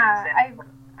 Yeah,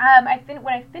 when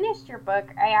I finished your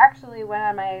book, I actually went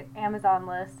on my Amazon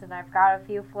list, and I've got a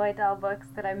few Floyd Dell books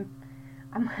that I'm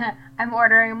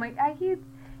ordering. I'm like, he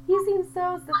seems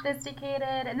so sophisticated,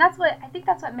 and that's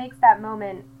what makes that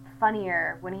moment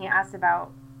funnier when he asked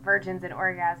about virgins and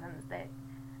orgasms. That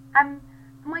I'm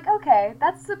like, okay,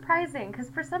 that's surprising, because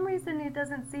for some reason it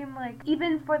doesn't seem like,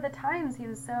 even for the times, he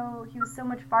was so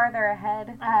much farther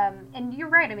ahead. And you're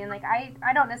right. I mean, like, I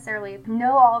don't necessarily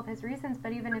know all of his reasons,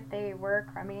 but even if they were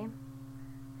crummy,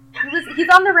 he's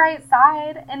on the right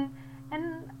side, and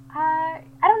I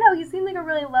don't know, he seemed like a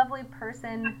really lovely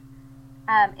person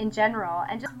in general,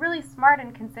 and just really smart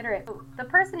and considerate. The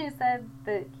person who said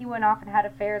that he went off and had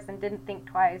affairs and didn't think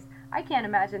twice, I can't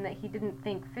imagine that he didn't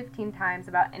think 15 times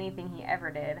about anything he ever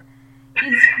did.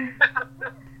 And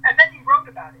then he wrote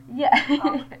about it. Yeah.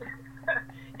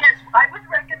 Yes, I would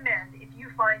recommend, if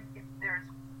there's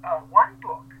one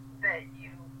book that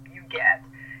you get,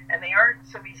 and they aren't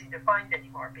so easy to find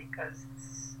anymore because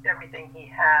everything he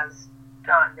has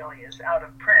done really is out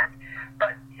of print,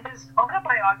 but his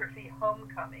autobiography,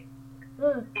 Homecoming,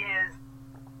 is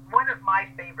one of my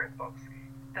favorite books.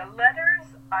 The letters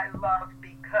I love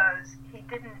because he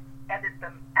didn't edit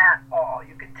them at all.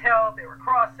 You could tell they were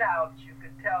cross outs. You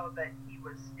could tell that it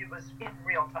was in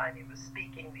real time. He was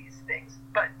speaking these things.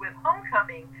 But with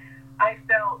Homecoming, I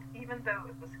felt, even though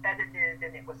it was edited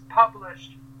and it was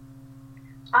published,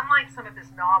 unlike some of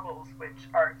his novels, which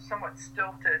are somewhat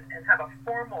stilted and have a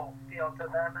formal feel to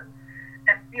them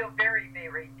and feel very,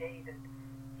 very dated,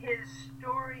 his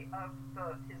story of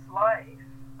his life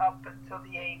up until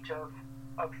the age of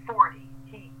 40,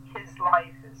 his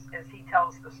life, as he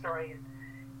tells the story,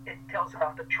 it tells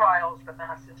about the trials, the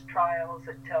Masses trials,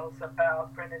 it tells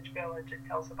about Greenwich Village, it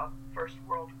tells about the First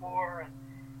World War,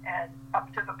 and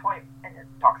up to the point, and it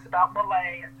talks about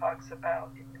Malay, it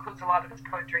includes a lot of his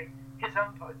poetry, his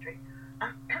own poetry.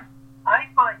 I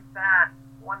find that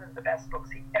one of the best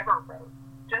books he ever wrote,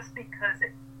 just because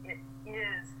it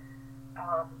is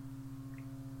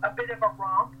a bit of a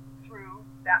romp through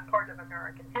that part of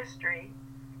American history,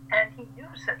 and he knew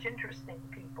such interesting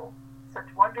people, such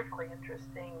wonderfully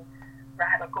interesting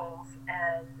radicals,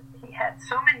 and he had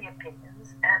so many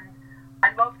opinions, and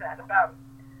I love that about him.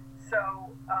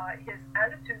 So his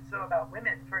attitudes, though, about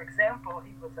women, for example,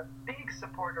 he was a big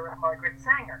supporter of Margaret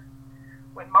Sanger.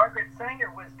 When Margaret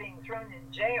Sanger was being thrown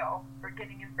in jail for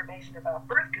getting information about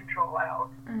birth control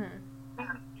out,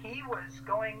 he was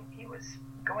going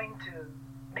to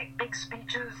make big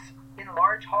speeches in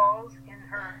large halls in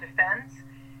her defense.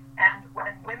 And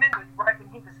when women would write, when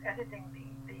he was editing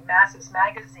the Masses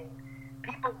magazine,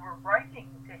 people were writing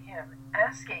to him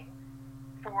asking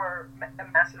for the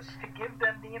Masses to give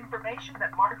them the information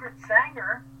that Margaret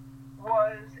Sanger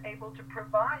was able to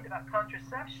provide about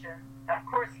contraception. Of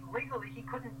course, legally he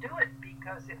couldn't do it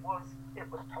because it was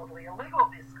totally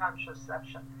illegal, this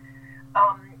contraception,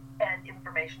 and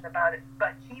information about it.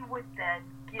 But he would then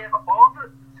give all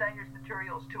the Sanger's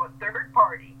materials to a third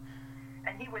party,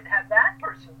 and he would have that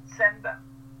person send them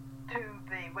to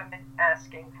the women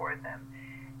asking for them.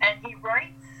 And he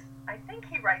writes, I think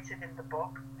he writes it in the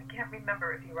book, I can't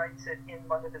remember if he writes it in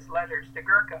one of his letters to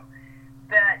Gurko,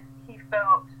 that he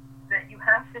felt that you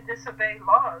have to disobey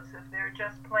laws if they're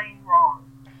just plain wrong.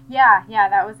 Yeah,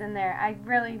 that was in there. I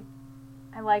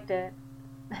liked it.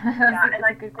 And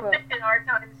a good quote. In our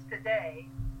times today,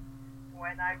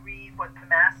 when I read what the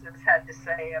Masses had to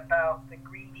say about the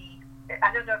greedy,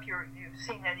 I don't know if you've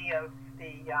seen any of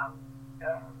the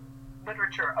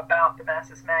literature about the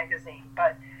Masses magazine,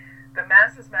 but the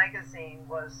Masses magazine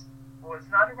was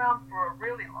not around for a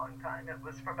really long time. It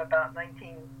was from about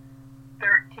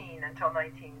 1913 until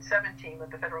 1917 when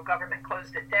the federal government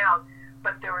closed it down.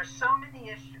 But there were so many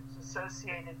issues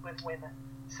associated with women,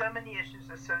 so many issues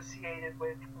associated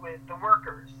with the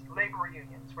workers. Labor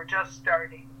unions were just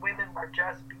starting. Women were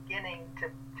just beginning to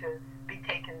be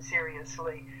taken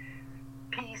seriously.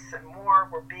 Peace and war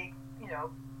were big,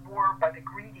 war by the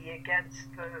greedy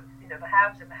against the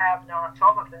haves and the have-nots,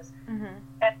 all of this. Mm-hmm.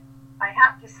 And I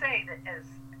have to say that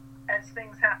as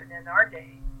things happen in our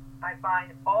day, I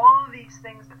find all of these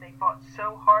things that they fought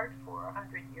so hard for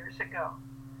 100 years ago,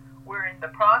 we're in the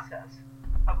process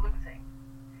of losing,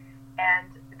 and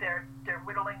they're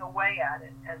whittling away at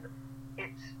it, and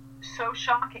it's so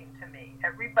shocking to me.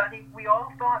 We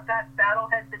all thought that battle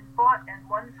had been fought and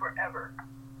won forever,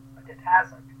 but it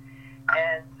hasn't.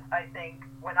 And I think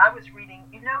when I was reading,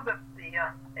 the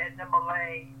Edna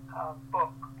Millay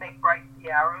book, Make Bright the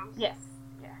Arrows. Yes.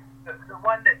 Yeah. The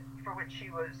one for which she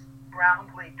was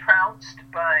roundly trounced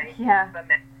by the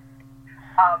men.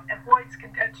 And Boyd's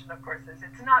contention, of course, is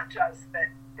it's not just that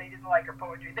they didn't like her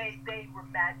poetry. They were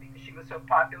mad because she was so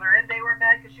popular, and they were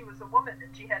mad because she was a woman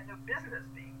and she had no business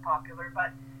being popular.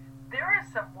 But there are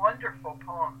some wonderful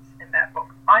poems in that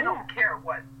book. I don't care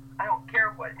what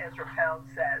Ezra Pound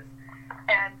says.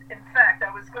 And in fact,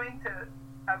 I was going to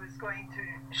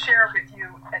share with you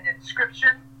an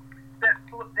inscription that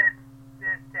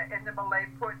Edna Millay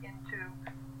put into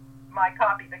my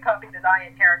copy, the copy that I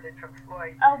inherited from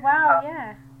Floyd. Oh, wow,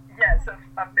 yeah. Yes, of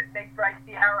Make Bright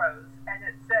the Arrows. And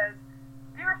it says,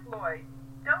 "Dear Floyd,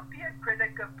 don't be a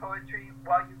critic of poetry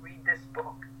while you read this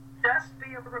book. Just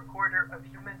be a recorder of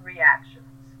human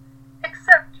reactions.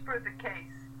 Except for the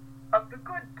case of the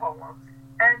good poems,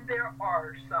 and there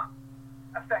are some.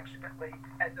 Affectionately,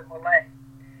 Edna Millay."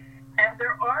 And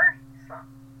there are some.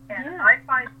 And I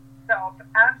find myself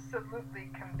absolutely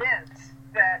convinced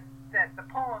that the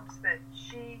poems that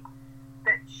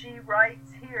she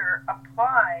writes here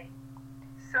apply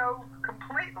so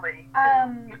completely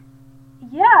to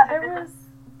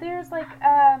there's like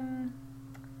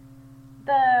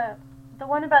the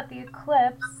one about the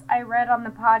eclipse I read on the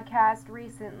podcast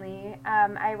recently.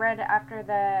 I read after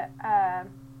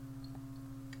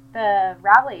the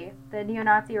rally, the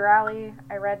neo-Nazi rally.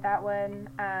 I read that one,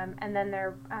 and then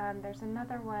there's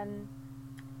another one.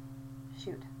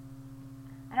 Shoot,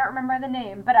 I don't remember the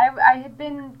name, but I had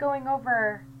been going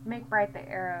over Make Bright the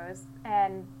Arrows,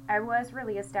 and I was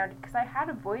really astounded because I had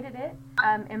avoided it.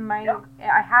 I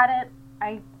had it.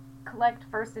 I collect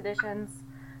first editions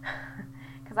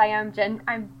because I'm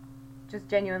just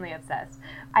genuinely obsessed.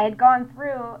 I had gone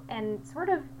through and sort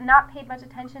of not paid much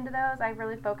attention to those. I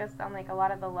really focused on like a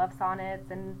lot of the love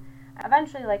sonnets, and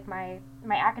eventually like my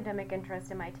academic interest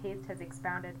and my taste has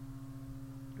expanded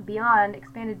beyond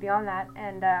that,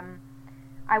 and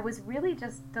I was really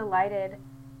just delighted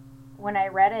when I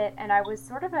read it, and I was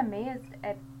sort of amazed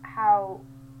at how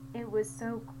it was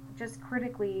so just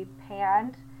critically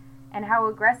panned and how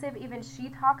aggressive even she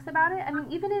talks about it. I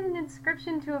mean, even in an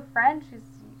inscription to a friend,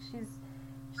 she's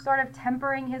sort of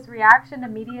tempering his reaction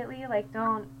immediately, like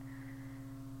don't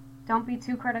be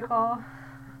too critical.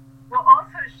 Well,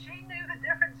 also she knew the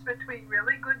difference between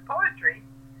really good poetry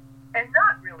and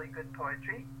not really good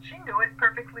poetry. She knew it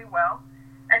perfectly well,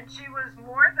 and she was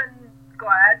more than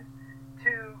glad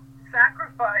to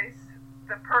sacrifice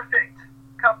the perfect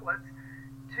couplets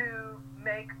to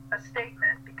make a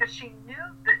statement, because she knew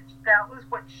that was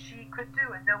what she could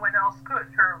do and no one else could.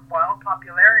 Her wild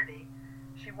popularity,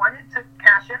 she wanted to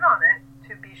cash in on it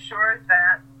to be sure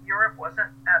that Europe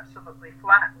wasn't absolutely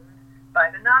flattened by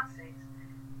the Nazis.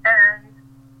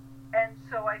 And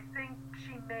so I think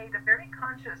she made a very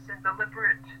conscious and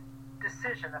deliberate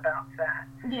decision about that.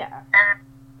 Yeah. And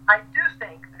I do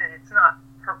think that it's not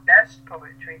her best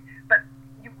poetry, but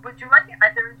would you like me?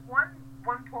 There is one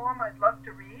poem I'd love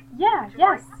to read. Yeah,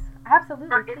 yes,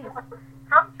 absolutely, please.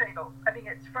 From Fatal. I mean,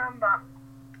 it's from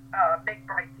Make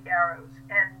Bright the Arrows,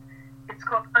 and it's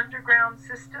called Underground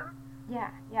System.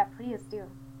 Yeah, please do.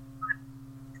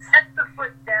 Set the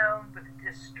foot down with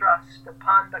distrust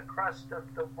upon the crust of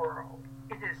the world.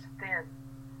 It is thin.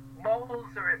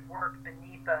 Moles are at work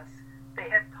beneath us. They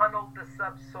have tunneled the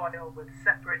subsoil with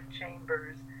separate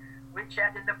chambers, which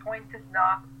at an appointed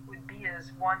knock would be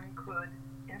as one could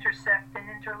intersect and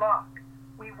interlock.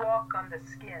 We walk on the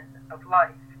skin of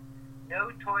life.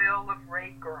 No toil of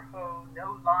rake or hoe,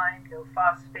 no lime, no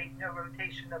phosphate, no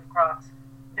rotation of crops,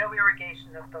 no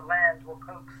irrigation of the land will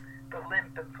coax the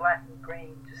limp and flattened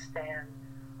grain to stand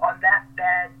on that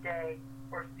bad day,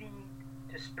 or feed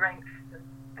to strengthen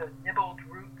the nibbled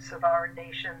roots of our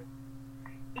nation.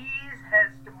 Ease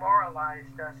has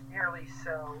demoralized us nearly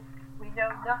so. We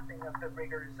know nothing of the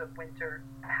rigors of winter.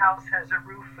 A house has a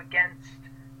roof against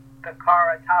the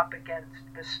car atop against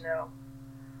the snow.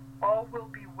 All will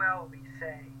be well, we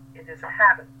say. It is a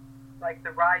habit, like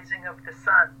the rising of the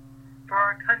sun. For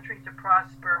our country to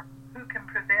prosper, who can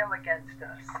prevail against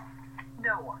us?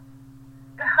 No one.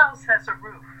 The house has a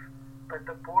roof, but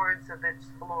the boards of its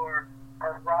floor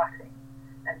are rotting,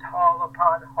 and hall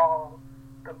upon hall,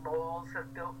 the moles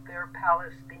have built their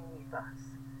palace beneath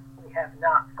us. We have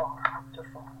not far to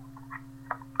fall.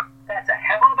 That's a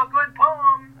hell of a good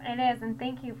poem. It is, and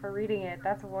thank you for reading it.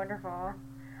 That's wonderful.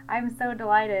 I'm so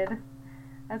delighted.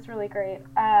 That's really great.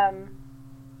 I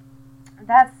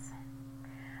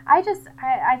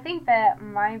think that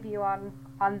my view on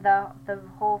the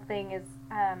whole thing is,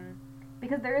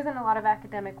 because there isn't a lot of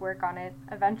academic work on it,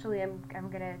 eventually I'm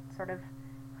going to sort of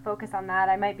focus on that.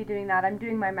 I might be doing that. I'm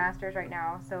doing my master's right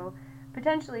now, so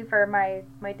potentially for my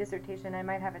dissertation I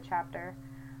might have a chapter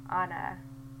on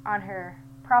on her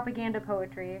propaganda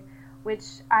poetry, which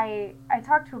I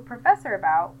talked to a professor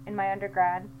about in my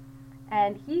undergrad,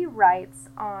 and he writes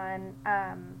on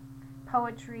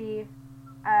poetry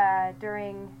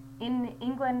in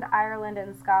England, Ireland,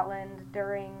 and Scotland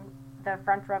during the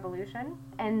French Revolution,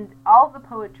 and all the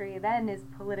poetry then is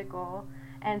political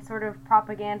and sort of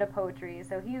propaganda poetry.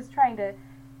 So he was trying to,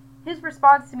 his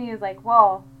response to me is like,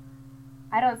 well,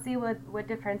 I don't see what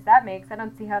difference that makes. I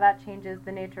don't see how that changes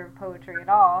the nature of poetry at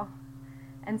all.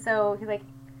 And so he's like,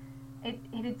 it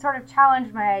had sort of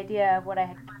challenged my idea of what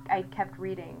I kept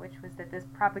reading, which was that this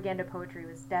propaganda poetry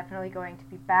was definitely going to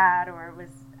be bad, or it was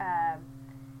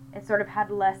it sort of had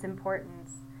less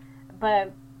importance.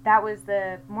 But that was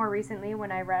more recently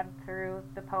when I read through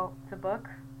the book,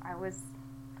 I was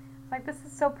like, this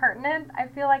is so pertinent. I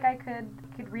feel like I could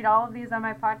read all of these on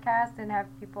my podcast and have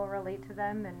people relate to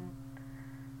them. And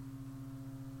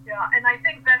yeah, and I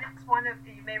think that it's one of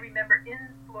you may remember in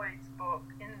Floyd's book,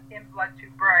 in Blood Too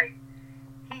Bright,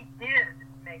 he did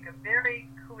make a very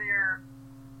clear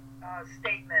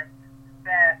statement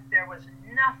that there was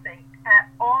nothing at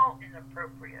all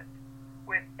inappropriate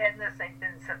with Edna St.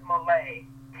 Vincent Millay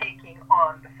taking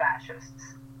on the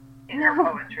fascists in her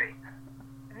poetry.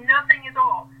 Nothing at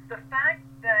all. The fact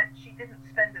that she didn't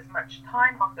spend as much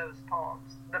time on those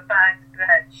poems, the fact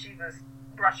that she was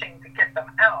rushing to get them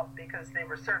out because they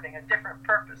were serving a different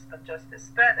purpose than just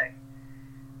aesthetic,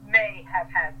 may have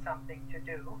had something to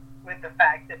do with the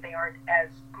fact that they aren't as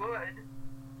good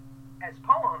as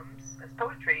poems, as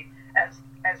poetry, as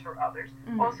her others.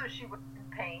 Mm-hmm. Also, she was in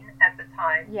pain at the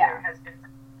time. Yeah. There has been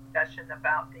discussion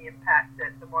about the impact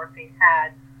that the morphine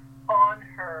had on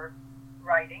her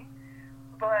writing.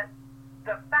 But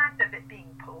the fact of it being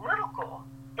political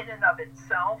in and of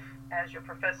itself, as your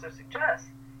professor suggests,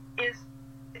 is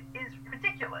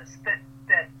ridiculous.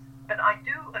 But I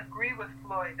do agree with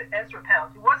Floyd that Ezra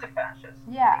Pound, who was a fascist,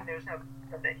 yeah, I mean, there's no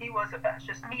doubt that he was a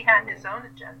fascist. He had his own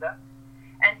agenda,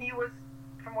 and he was,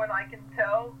 from what I can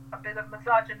tell, a bit of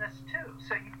misogynist too.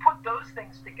 So you put those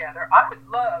things together. I would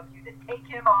love you to take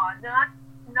him on, not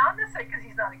necessarily because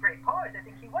he's not a great poet. I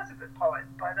think he was a good poet,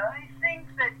 but I think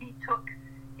that he took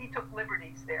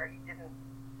liberties there. He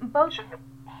didn't. Both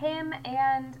him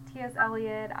and T.S.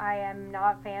 Eliot, I am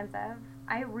not fans of.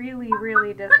 I really,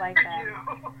 really dislike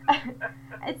them.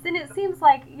 It seems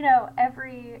like,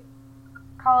 every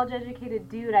college-educated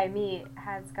dude I meet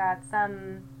has got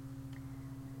some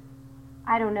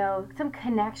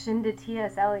connection to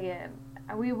T.S. Eliot.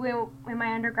 We in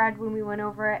my undergrad, when we went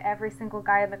over it, every single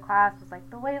guy in the class was like,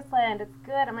 The Wasteland, it's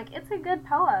good. I'm like, it's a good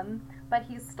poem, but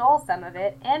he stole some of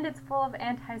it, and it's full of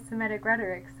anti-Semitic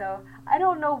rhetoric, so I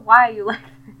don't know why you like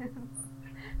this.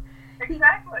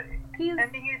 Exactly. I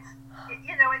mean, it's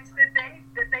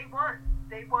that they won.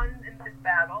 They won in this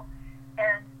battle,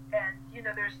 and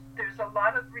there's a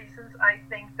lot of reasons I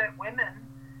think that women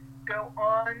go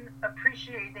on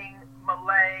appreciating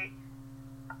Millay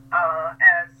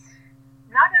as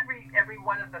not every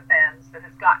one of the fans that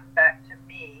has gotten back to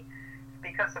me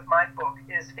because of my book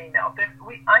is female.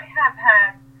 I have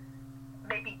had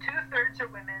maybe 2/3 are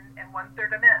women and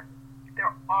 1/3 are men.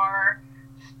 There are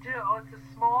still, it's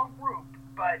a small group,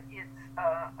 but it's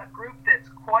a group that's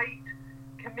quite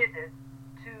committed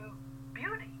to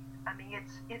beauty. I mean,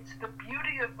 it's the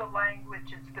beauty of the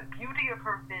language, it's the beauty of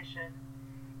her vision,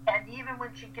 and even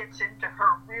when she gets into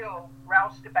her real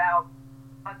roustabout,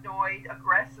 annoyed,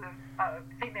 aggressive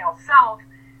female self,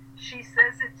 she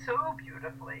says it so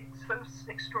beautifully, so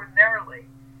extraordinarily.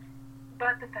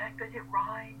 But the fact that it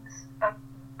rhymes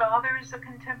bothers a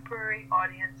contemporary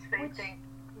audience. They think,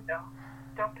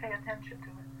 don't pay attention to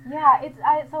it. Yeah,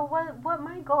 so what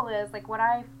my goal is, like what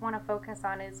I want to focus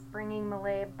on is bringing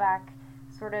Millay back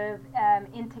sort of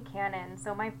into canon.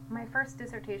 So my first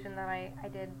dissertation that I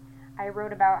did, I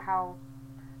wrote about how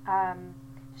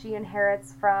she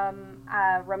inherits from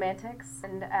romantics,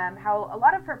 and how a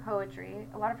lot of her poetry,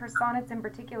 a lot of her sonnets in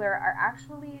particular, are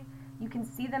actually, you can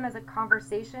see them as a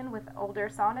conversation with older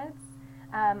sonnets.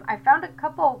 I found a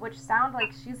couple which sound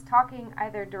like she's talking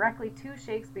either directly to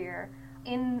Shakespeare,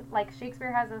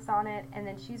 Shakespeare has a sonnet and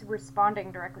then she's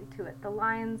responding directly to it. The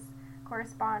lines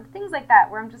correspond, things like that,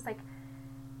 where I'm just like,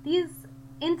 these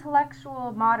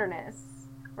intellectual modernists,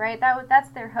 right? That's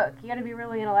their hook. You got to be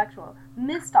really intellectual.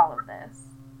 Missed all of this.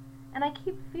 And I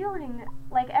keep feeling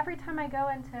like every time I go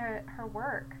into her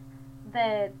work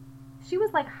that she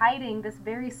was like hiding this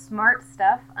very smart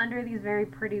stuff under these very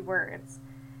pretty words.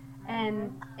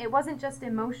 And it wasn't just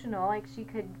emotional, like she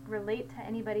could relate to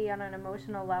anybody on an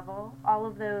emotional level. All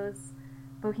of those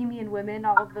bohemian women,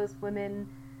 all of those women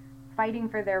fighting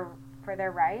for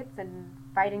their rights and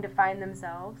fighting to find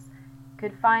themselves,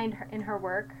 could find in her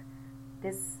work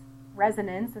this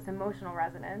resonance, this emotional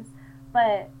resonance.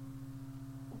 But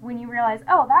when you realize,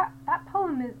 oh, that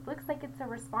poem looks like it's a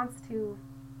response to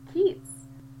Keats,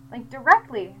 like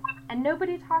directly, and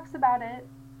nobody talks about it.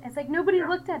 It's like nobody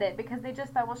looked at it because they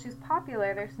just thought, well, she's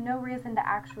popular. There's no reason to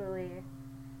actually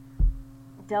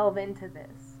delve into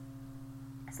this.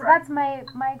 So that's my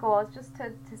goal, is just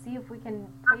to see if we can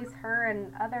place her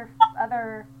and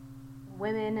other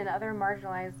women and other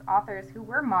marginalized authors who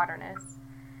were modernists.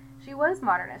 She was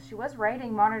modernist. She was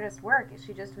writing modernist work.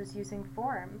 She just was using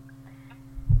form.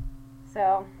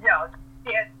 So she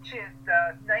had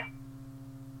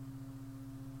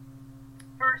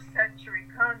first century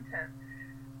content,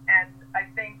 and I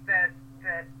think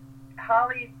that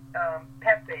Holly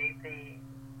Pepe, the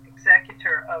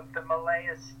executor of the Malay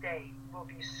estate, will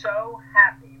be so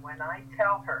happy when I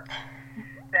tell her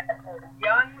that a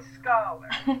young scholar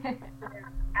is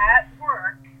at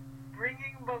work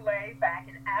bringing Malay back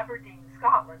in Aberdeen,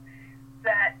 Scotland,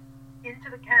 that into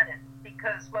the canon.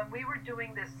 Because when we were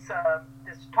doing this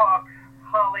talk,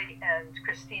 Holly and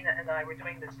Christina and I were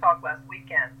doing this talk last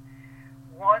weekend,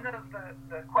 one of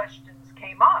the questions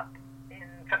came up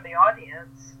from the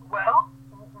audience. Well,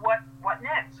 what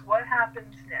next? What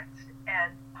happens next?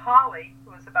 And Holly,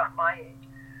 who was about my age,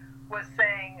 was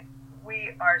saying,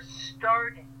 we are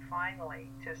starting finally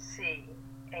to see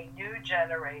a new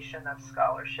generation of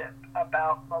scholarship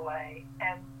about Malay,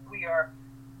 and we are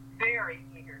very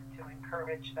eager to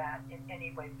encourage that in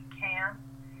any way we can.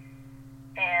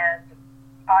 And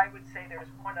I would say there's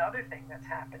one other thing that's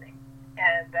happening,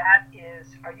 and that is,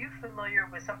 are you familiar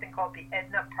with something called the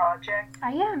Edna Project?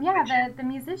 I am, the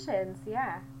musicians,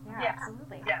 yeah,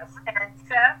 absolutely. Yes, and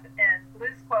Seth and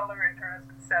Liz Queller and her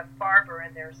husband Seth Farber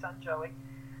and their son Joey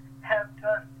have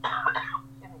done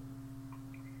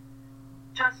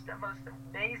just the most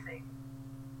amazing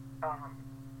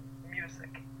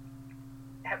music,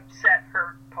 have set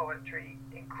her poetry,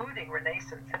 including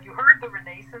Renaissance. Have you heard the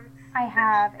Renaissance? I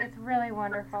have. It's really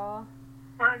wonderful.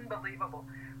 Unbelievable.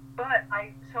 But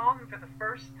I saw them for the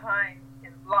first time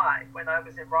in live when I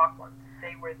was in Rockland.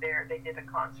 They were there. They did a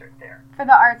concert there. For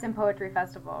the Arts and Poetry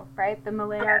Festival, right? The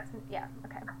Malay Arts. Yeah,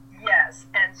 okay. Yes.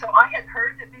 And so I had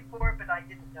heard it before, but I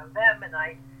didn't know them.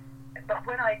 But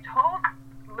what I told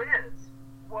Liz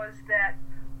was that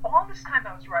all this time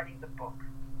I was writing the book,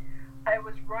 I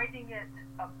was writing it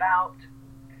about,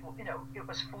 it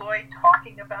was Floyd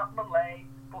talking about Malay,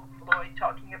 Floyd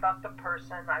talking about the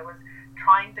person. I was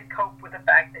trying to cope with the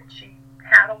fact that she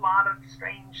had a lot of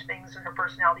strange things in her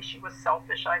personality. She was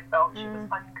selfish, I felt. She was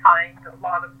unkind a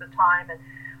lot of the time, and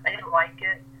I didn't like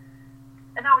it.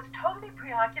 And I was totally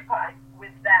preoccupied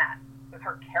with that, with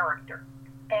her character.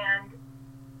 And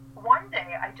one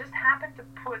day, I just happened to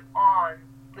put on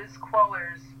Liz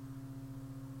Queller's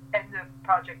End of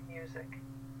Project music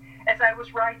as I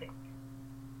was writing.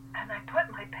 And I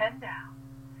put my pen down,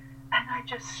 and I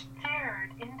just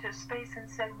stared into space and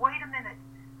said, wait a minute,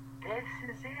 this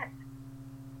is it.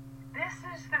 This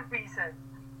is the reason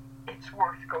it's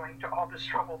worth going to all this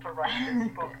trouble to write this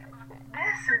book.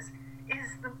 This is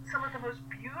some of the most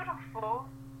beautiful,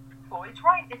 Floyd's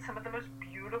right, it's some of the most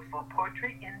beautiful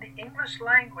poetry in the English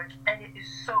language, and it is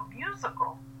so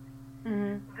musical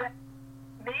that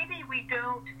maybe we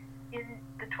don't, in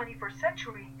the 21st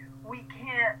century, we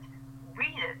can't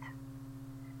read it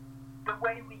the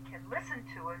way we can listen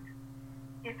to it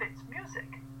if it's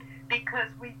music.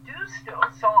 Because we do still,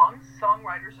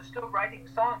 songwriters are still writing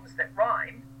songs that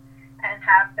rhyme and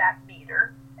have that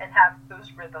meter and have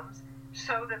those rhythms,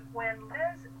 so that when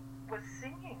Liz was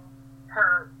singing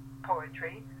her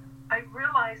poetry, I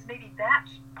realized maybe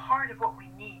that's part of what we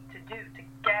need to do to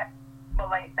get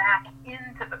Malay back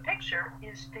into the picture,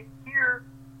 is to hear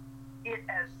it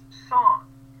as song.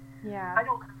 Yeah.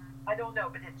 I don't know,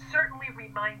 but it certainly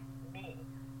reminds me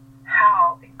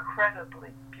how incredibly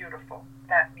beautiful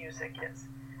that music is.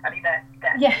 I mean, that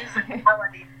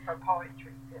musicality for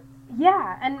poetry is.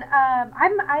 Yeah, and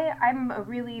I'm a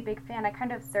really big fan. I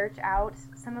kind of search out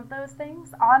some of those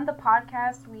things. On the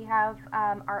podcast, we have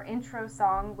our intro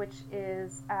song, which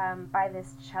is by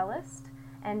this cellist,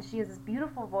 and she has this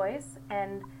beautiful voice,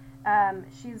 and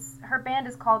her band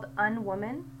is called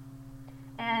Unwoman,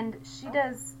 and she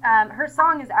does, her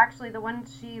song is actually the one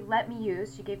she let me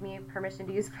use, she gave me permission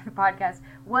to use for the podcast,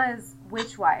 was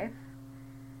Witch Wife.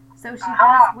 So she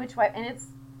does Witch Wife, and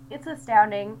it's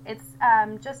astounding. It's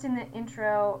just in the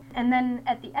intro, and then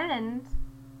at the end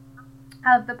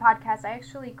of the podcast, I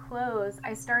actually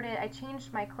I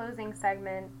changed my closing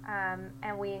segment,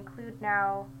 and we include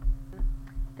now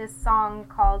this song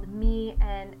called Me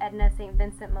and Edna St.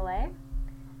 Vincent Millay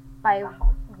by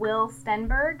Will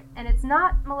Stenberg, and it's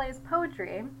not Malay's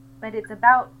poetry, but it's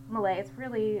about Malay. It's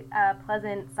really a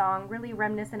pleasant song, really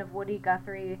reminiscent of Woody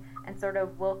Guthrie and sort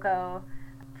of Wilco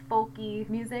folky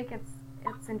music.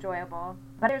 It's enjoyable.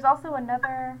 But there's also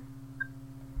another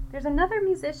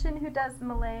musician who does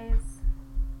Malay's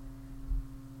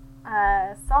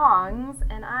songs,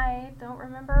 and I don't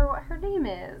remember what her name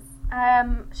is.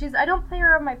 I don't play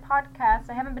her on my podcast.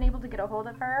 I haven't been able to get a hold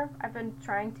of her. I've been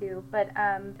trying to, but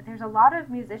there's a lot of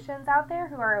musicians out there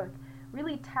who are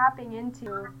really tapping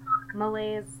into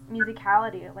Malay's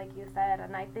musicality, like you said,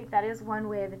 and I think that is one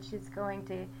way that she's going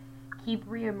to keep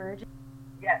reemerging.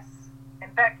 Yes. In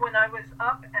fact, when I was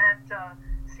up at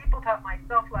Steepletop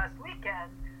myself last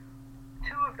weekend,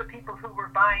 two of the people who were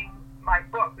buying my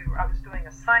book, I was doing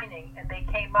a signing, and they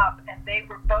came up, and they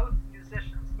were both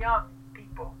musicians, young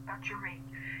people, not Jerri,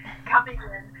 coming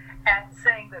in and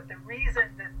saying that the reason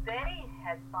that they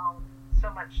had found so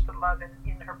much to love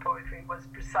in her poetry was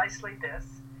precisely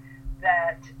this,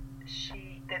 that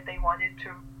they wanted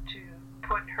to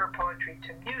put her poetry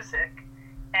to music,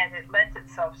 and it lent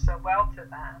itself so well to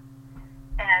that.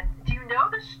 And do you know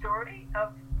the story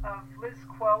of Liz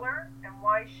Queller and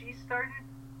why she started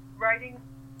writing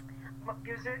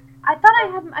music? I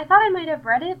thought I might have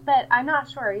read it, but I'm not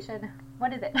sure. You should.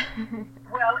 What is it?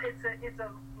 Well, it's a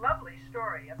lovely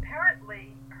story.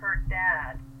 Apparently, her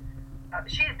dad.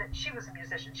 She was a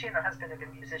musician. She and her husband have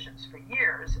been musicians for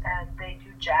years, and they do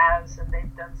jazz, and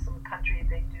they've done some country.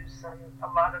 They do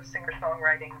a lot of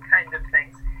singer-songwriting kind of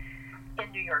things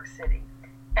in New York City.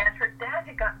 And her dad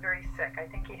had gotten very sick. I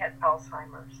think he had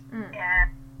Alzheimer's,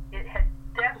 and it had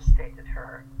devastated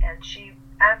her, and she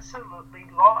absolutely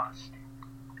lost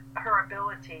her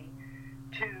ability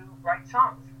to write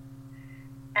songs.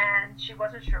 And she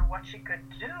wasn't sure what she could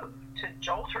do to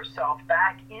jolt herself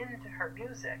back into her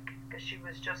music, because she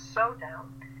was just so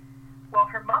down. Well,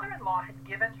 her mother-in-law had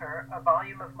given her a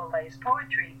volume of Malay's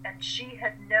poetry, and she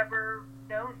had never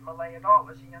known Malay at all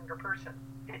as a younger person.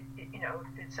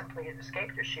 It simply had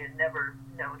escaped her. She had never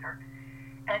known her.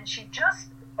 And she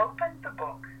just opened the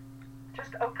book,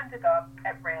 just opened it up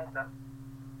at random,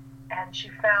 and she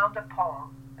found a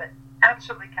poem that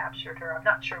absolutely captured her. I'm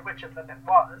not sure which of them it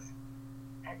was.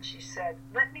 And she said,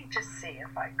 let me just see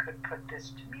if I could put this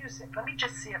to music. Let me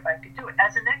just see if I could do it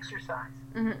as an exercise.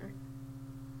 Mm-hmm.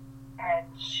 And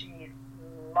she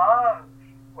loved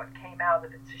what came out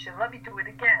of it. So she said, let me do it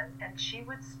again. And she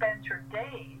would spend her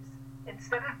days,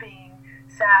 instead of being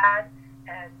sad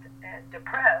and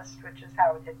depressed, which is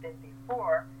how it had been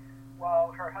before,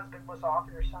 while her husband was off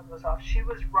and her son was off, she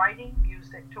was writing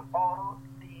music to all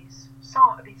these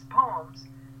poems.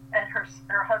 And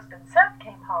her husband Seth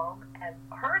came home and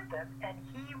heard them, and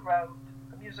he wrote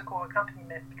a musical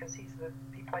accompaniment because he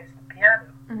plays the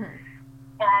piano. Mm-hmm.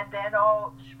 And then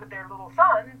with their little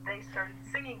son, they started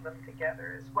singing them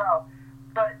together as well.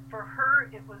 But for her,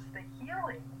 it was the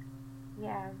healing.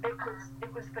 Yeah.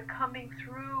 It was the coming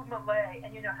through Malay,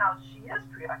 and you know how she is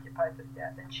preoccupied with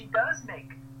death, and she does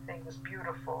make things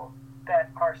beautiful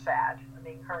that are sad. I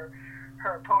mean, her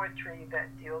poetry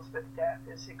that deals with death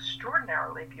is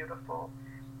extraordinarily beautiful.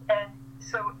 And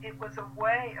so it was a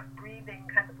way of breathing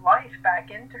kind of life back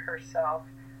into herself,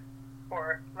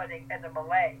 or letting Edna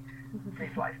Malay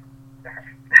breathe life into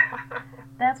her.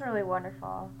 That's really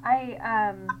wonderful.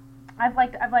 I've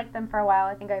liked them for a while.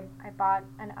 I think I bought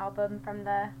an album from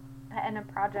the Edna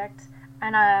Project,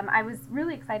 and I was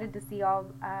really excited to see all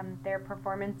their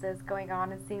performances going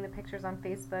on and seeing the pictures on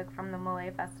Facebook from the Malay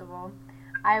Festival.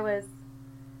 I was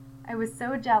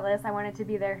so jealous. I wanted to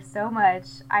be there so much.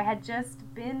 I had just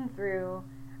been through,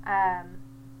 I'd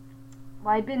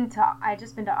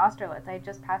just been to Austerlitz. I had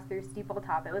just passed through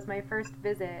Steepletop. It was my first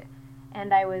visit,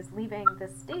 and I was leaving the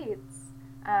States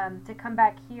to come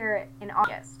back here in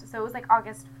August. So it was like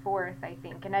August 4th, I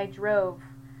think, and I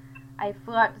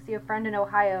flew out to see a friend in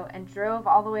Ohio and drove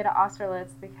all the way to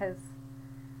Austerlitz because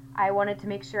I wanted to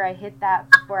make sure I hit that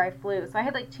before I flew. So I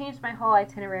had changed my whole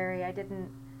itinerary.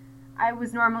 I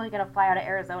was normally going to fly out of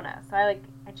Arizona, so I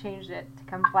changed it to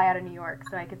come fly out of New York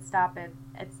so I could stop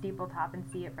at Steepletop and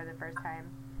see it for the first time.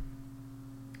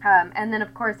 And then,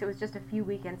 of course, it was just a few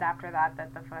weekends after that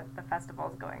the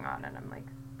festival's going on, and I'm like,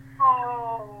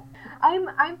 oh.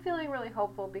 I'm feeling really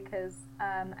hopeful because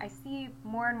I see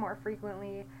more and more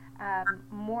frequently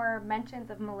more mentions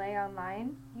of Malay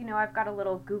online. I've got a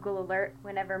little Google alert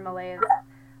whenever Malay is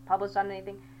published on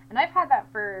anything, and I've had that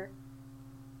for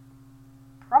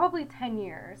probably 10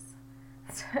 years.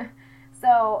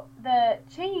 So the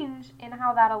change in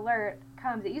how that alert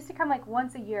comes, it used to come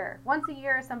once a year. Once a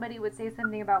year somebody would say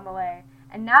something about Malay,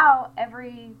 and now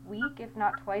every week, if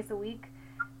not twice a week,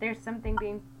 there's something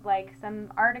being, like,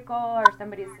 some article or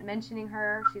somebody's mentioning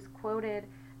her, she's quoted.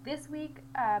 This week,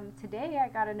 today, I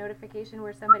got a notification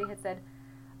where somebody had said,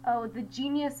 oh, the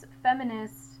genius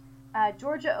feminist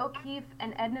Georgia O'Keeffe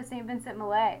and Edna St. Vincent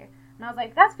Millay. And I was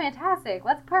like, that's fantastic.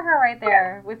 Let's put her right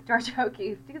there with Georgia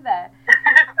O'Keeffe. Do that.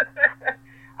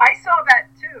 I saw that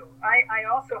too. I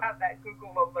also have that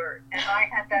Google alert, and I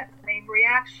had that same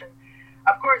reaction.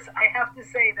 Of course, I have to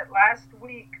say that last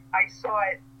week I saw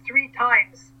it 3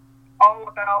 times, all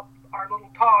about our little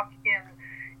talk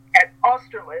at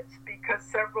Austerlitz, because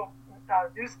several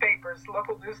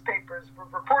local newspapers were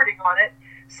reporting on it.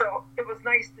 So it was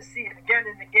nice to see it again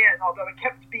and again, although it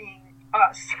kept being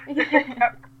us.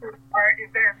 Our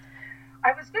event.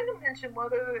 I was going to mention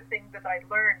one other thing that I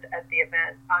learned at the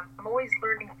event. I'm always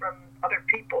learning from other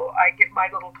people. I give my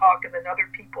little talk, and then other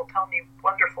people tell me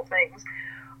wonderful things.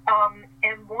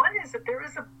 And one is that there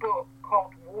is a book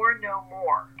called War No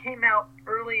More. It came out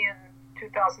early in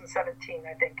 2017,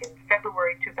 I think, in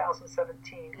February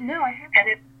 2017. No, I haven't.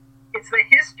 And it's the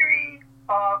history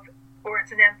of, or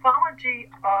it's an anthology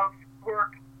of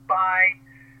work by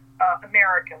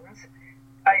Americans,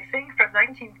 I think from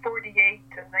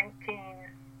 1948 to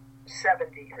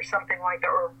 1970 or something like that,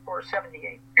 or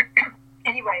 78.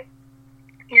 Anyway,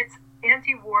 it's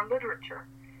anti-war literature.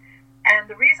 And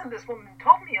the reason this woman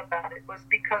told me about it was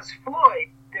because Floyd,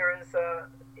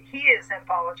 he is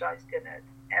anthologized in it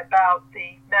about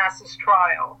the Masses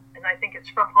trial, and I think it's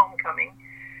from Homecoming.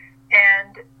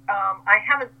 And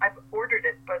I've ordered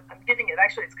it, but I'm getting it.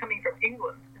 Actually, it's coming from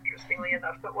England, interestingly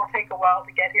enough, but will take a while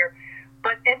to get here.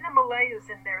 But Edna Millay is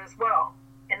in there as well.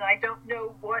 And I don't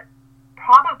know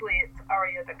probably it's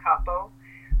Aria de Capo,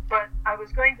 but I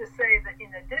was going to say that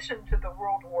in addition to the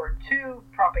World War II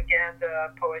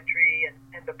propaganda, poetry,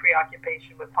 and the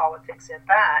preoccupation with politics in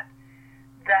that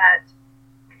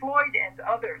Floyd and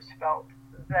others felt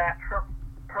that her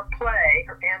play,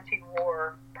 her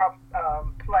anti-war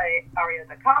play, Aria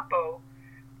de Capo,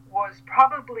 was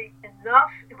probably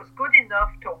enough, it was good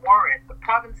enough to warrant the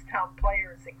Provincetown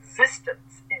Players'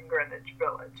 existence in Greenwich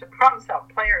Village. And Provincetown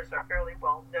Players are fairly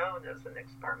well known as an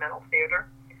experimental theater,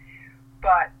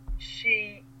 but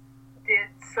she did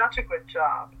such a good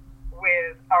job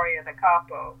with Aria de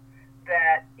Capo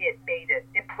that it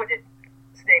put its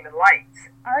name in lights.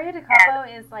 Aria de Capo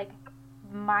is, like,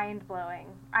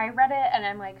 mind-blowing. I read it, and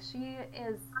I'm like, she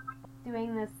is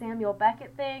doing this Samuel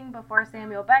Beckett thing before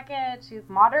Samuel Beckett. She's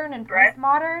modern and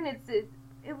postmodern. It's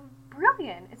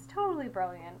brilliant. It's totally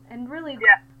brilliant. And really...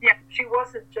 Yeah. She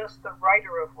wasn't just the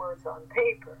writer of words on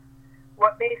paper.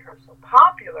 What made her so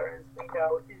popular, as we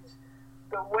know, is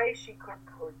the way she could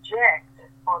project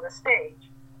on the stage,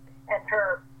 and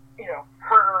her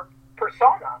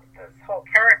persona, this whole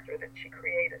character that she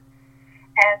created.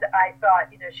 And I thought,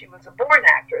 she was a born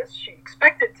actress. She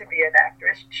expected to be an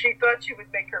actress. She thought she would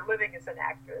make her living as an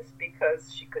actress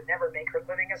because she could never make her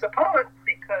living as a poet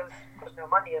because there's no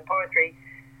money in poetry.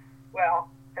 Well,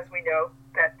 as we know,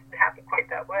 that didn't happen quite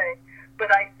that way.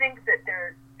 But I think that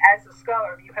as a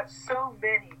scholar, you have so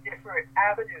many different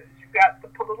avenues. You've got the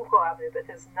political avenue that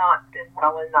has not been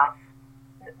well enough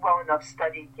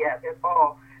studied yet at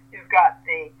all. You've got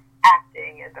the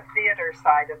acting and the theater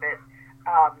side of it,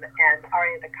 and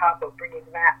Aria de Capo bringing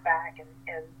that back, and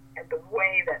the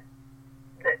way that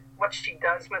what she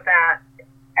does with that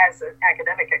as an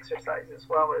academic exercise as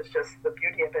well is just the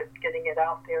beauty of it, getting it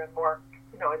out there in more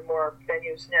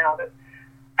venues now. That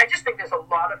I just think there's a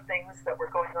lot of things that were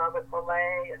going on with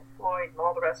Millay and Floyd and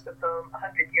all the rest of them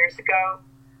 100 years ago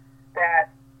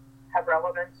that have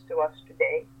relevance to us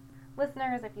today.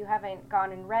 Listeners, if you haven't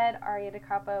gone and read Aria de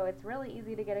Capo, it's really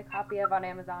easy to get a copy of on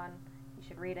Amazon. You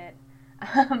should read it.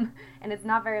 And it's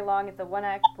not very long. It's a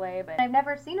one-act play, but I've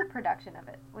never seen a production of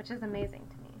it, which is amazing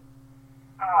to me.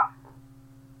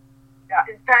 Yeah.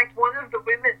 In fact, one of the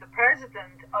women, the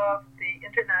president of the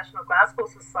International Classical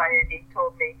Society,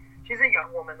 told me, she's a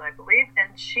young woman, I believe,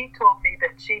 and she told me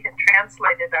that she had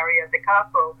translated Aria de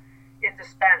Capo into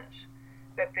Spanish,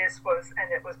 that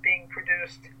it was being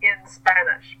produced in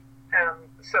Spanish.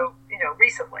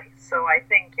 Recently. So I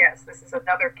think, yes, this is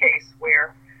another case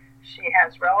where she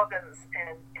has relevance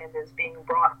and is being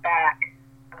brought back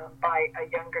by a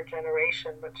younger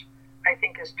generation, which I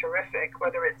think is terrific,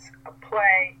 whether it's a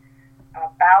play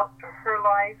about her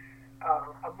life,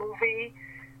 a movie,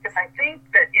 because I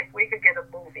think that if we could get a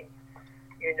movie,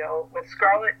 with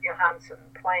Scarlett Johansson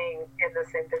playing in the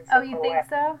St. Vincent Oh, you think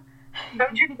so?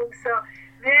 Don't you think so?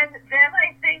 Then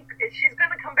I think she's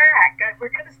going to come back. We're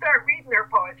going to start reading her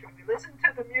poetry. We listen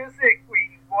to the music.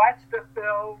 We watch the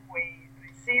film. We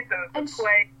see the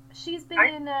play. She's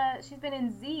been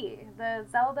in Z, the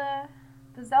Zelda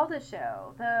the Zelda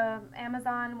show, the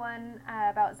Amazon one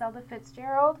about Zelda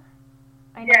Fitzgerald.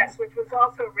 I know. Yes, which was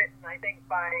also written, I think,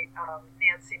 by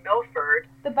Nancy Milford.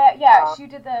 She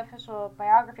did the official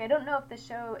biography. I don't know if the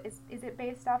show is it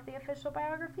based off the official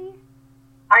biography?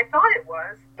 I thought it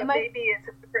was, but maybe it's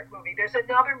a different movie. There's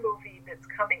another movie that's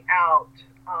coming out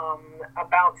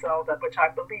about Zelda, which I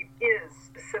believe is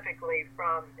specifically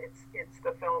from it's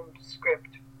the film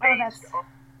script based on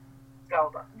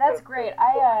Zelda. That's great.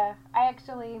 I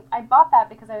bought that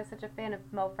because I was such a fan of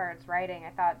Milford's writing. I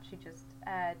thought she just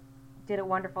did a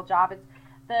wonderful job.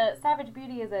 The Savage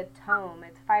Beauty is a tome.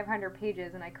 It's 500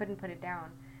 pages, and I couldn't put it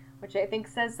down, which I think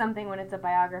says something when it's a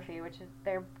biography, which is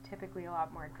they're typically a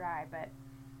lot more dry. But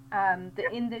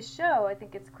in this show, I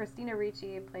think it's Christina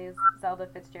Ricci plays Zelda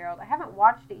Fitzgerald. I haven't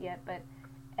watched it yet, but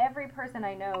every person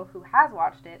I know who has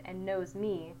watched it and knows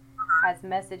me has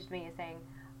messaged me saying,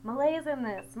 Malay's in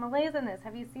this,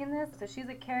 have you seen this? So she's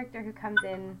a character who comes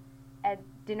in at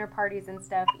dinner parties and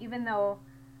stuff, even though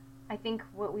I think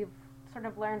what we've sort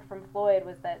of learned from Floyd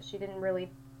was that she didn't really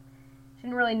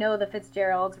know the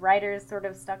Fitzgeralds. Writers sort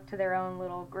of stuck to their own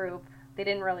little group. They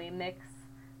didn't really mix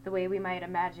the way we might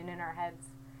imagine in our heads.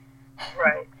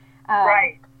 Right.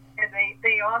 Right. And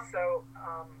they also,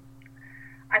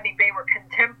 they were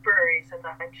contemporaries, and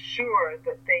I'm sure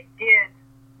that they did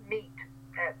meet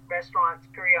at restaurants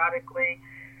periodically,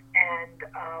 and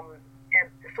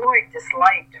Floyd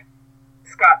disliked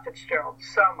Scott Fitzgerald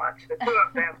so much. The two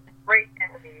of them, great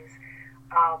enemies.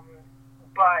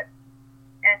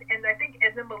 And I think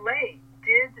Edna Millay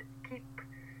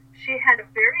she had a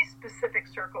very specific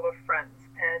circle of friends.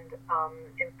 And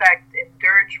in fact, in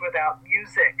Dirge Without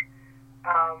Music,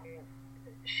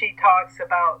 she talks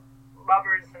about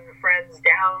lovers and friends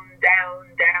down,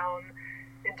 down, down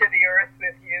into the earth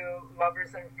with you,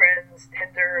 lovers and friends,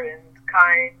 tender and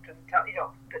kind. And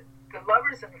the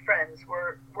lovers and friends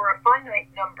were a finite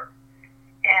number.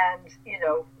 And,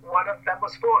 one of them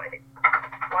was Floyd.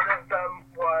 One of them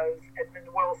was Edmund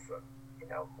Wilson.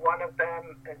 One of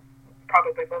them, and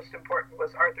probably most important,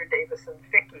 was Arthur Davison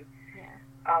Ficke.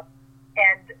 Yeah.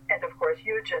 And of course,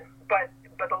 Eugen. But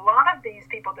a lot of these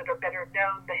people that are better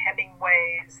known, the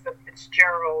Hemingways, the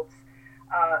Fitzgeralds,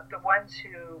 the ones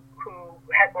who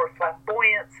had more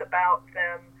flamboyance about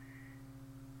them,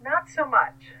 not so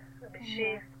much.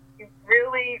 She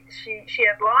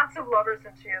had lots of lovers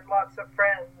and she had lots of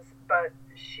friends, but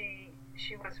she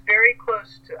was very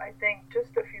close to, I think,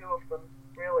 just a few of them,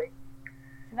 really.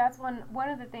 So that's one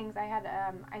of the things I had.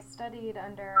 I studied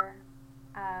under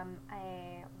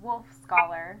a Woolf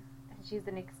scholar. She's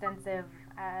an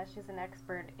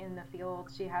expert in the field.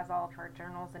 She has all of her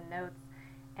journals and notes.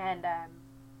 And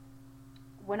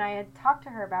when I had talked to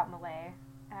her about Millay,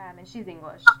 and she's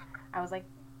English, I was like,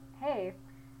 hey,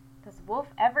 does Woolf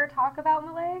ever talk about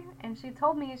Millay? And she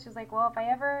told me, she's like, well, if I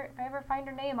ever find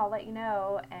her name, I'll let you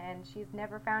know. And she's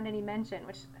never found any mention,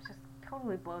 which just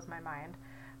totally blows my mind.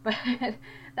 But then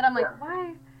I'm like,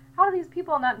 why? How do these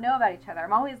people not know about each other?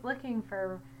 I'm always looking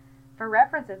for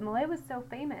references. Millay was so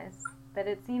famous that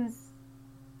it seems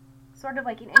sort of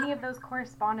like in any of those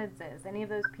correspondences, any of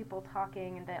those people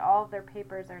talking, and that all of their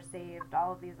papers are saved,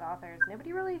 all of these authors,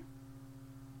 nobody really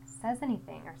says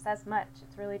anything or says much.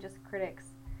 It's really just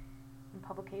critics and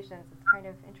publications. It's kind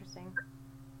of interesting.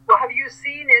 Well, have you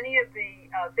seen any of the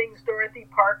things Dorothy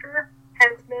Parker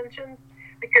has mentioned?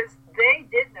 Because they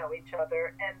did know each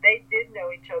other, and they did know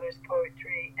each other's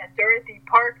poetry, and Dorothy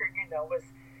Parker,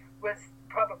 was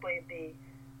probably the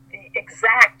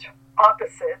exact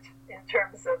opposite in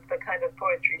terms of the kind of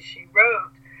poetry she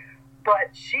wrote,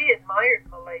 but she admired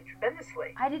Millay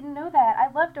tremendously. I didn't know that.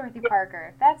 I love Dorothy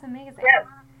Parker. That's amazing. Yes,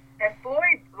 and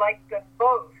Floyd liked them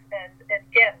both, and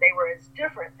again, they were as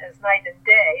different as night and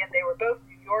day, and they were both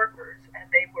New Yorkers, and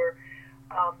they were,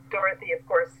 Dorothy, of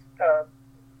course,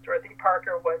 Dorothy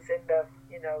Parker was in the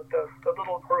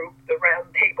little group, the round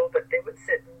table that they would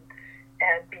sit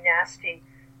and be nasty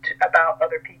about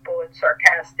other people and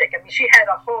sarcastic. I mean, she had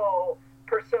a whole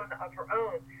persona of her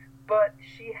own, but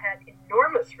she had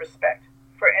enormous respect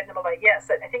for Edna Millay.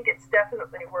 Yes, I think it's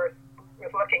definitely worth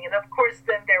looking. And of course,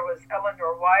 then there was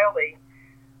Eleanor Wiley,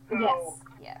 who,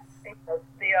 yes.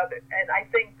 The other, and I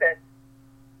think that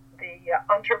the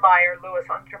Louis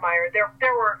Untermeyer,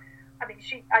 there were. I mean,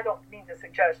 I don't mean to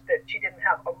suggest that she didn't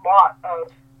have a lot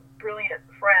of brilliant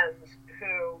friends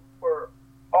who were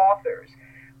authors,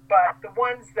 but the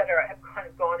ones that have kind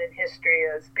of gone in history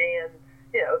as being,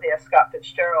 the F. Scott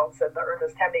Fitzgeralds and the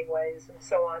Ernest Hemingways and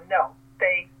so on, no,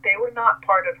 they were not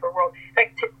part of her world. In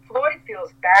fact, Floyd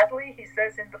feels badly, he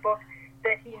says in the book,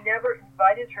 that he never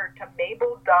invited her to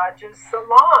Mabel Dodge's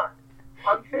salon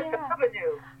on Fifth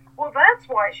Avenue. well, that's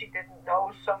why she didn't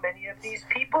know so many of these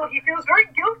people. He feels very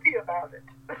guilty about it.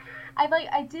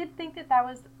 I did think that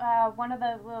was one of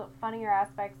the little funnier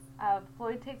aspects of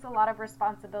Floyd takes a lot of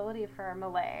responsibility for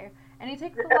Malay, and he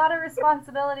takes a lot of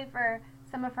responsibility for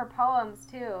some of her poems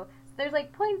too. So there's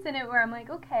like points in it where I'm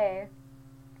like, okay,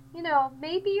 you know,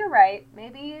 maybe you're right.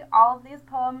 Maybe all of these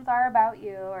poems are about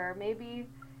you, or maybe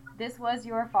this was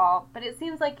your fault. But it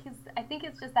seems like I think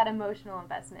it's just that emotional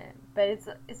investment. But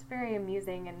it's very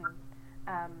amusing and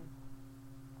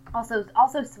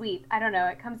also sweet. I don't know.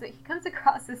 He comes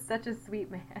across as such a sweet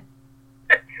man.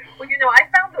 Well, you know, I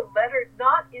found the letter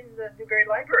not in the Newberry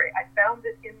Library. I found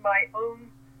it in my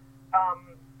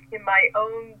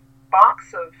own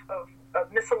box of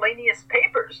miscellaneous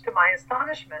papers, to my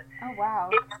astonishment. Oh, wow.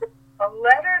 It's a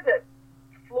letter that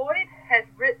Floyd had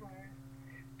written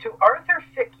to Arthur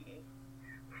Fickey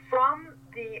from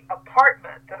the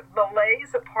apartment, the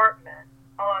Malay's apartment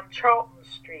on Charlton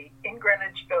Street in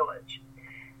Greenwich Village.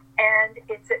 And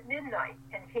it's at midnight,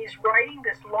 and he's writing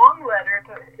this long letter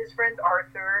to his friend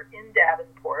Arthur in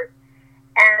Davenport,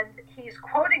 and he's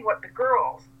quoting what the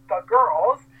girls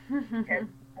and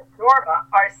Norma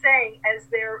are saying as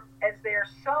they're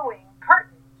sewing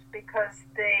curtains, because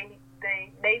they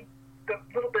made the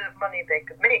little bit of money they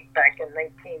could make back in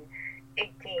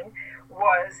 1918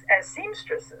 was as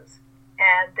seamstresses,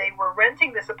 and they were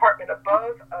renting this apartment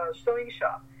above a sewing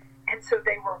shop, and so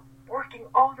they were working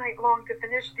all night long to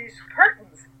finish these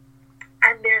curtains,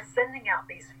 and they're sending out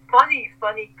these funny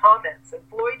comments, and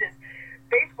Floyd is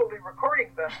faithfully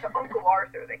recording them to Uncle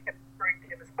Arthur. They kept referring to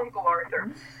him as Uncle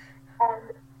Arthur.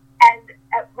 And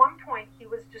at one point, he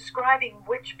was describing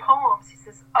which poems. He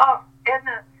says,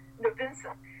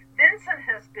 Vincent. Vincent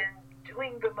has been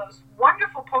doing the most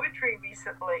wonderful poetry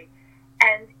recently,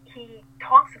 and he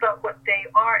talks about what they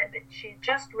are, and that she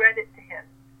just read it to him.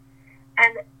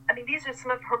 And, I mean, these are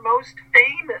some of her most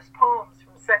famous poems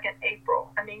from 2nd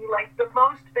April. I mean, like, the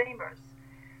most famous.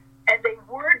 And they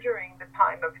were during the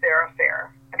time of their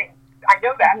affair. I mean, I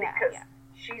know that because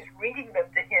she's reading them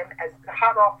to him as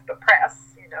hot off the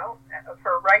press, you know, of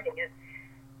her writing it.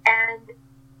 And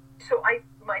so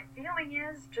my feeling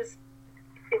is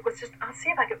I'll see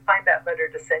if I can find that letter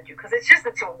to send you, because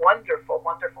it's a wonderful,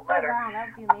 wonderful letter. Oh, wow,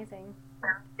 that would be amazing.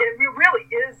 It really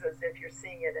is as if you're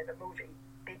seeing it in a movie,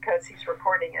 because he's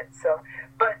recording it. So,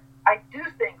 but I do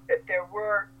think that there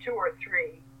were 2 or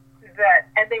 3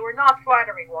 and they were not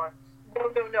flattering ones.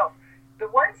 No. The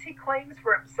ones he claims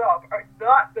for himself are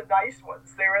not the nice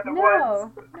ones. They are the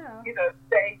ones, you know,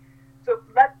 say, so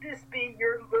let this be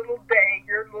your little day,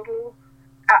 your little,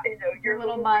 your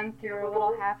little month, your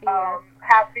little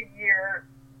half a year,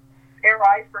 ere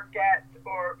I forget,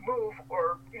 or move,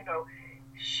 or, you know,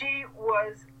 she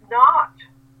was not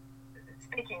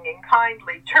speaking in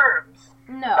kindly terms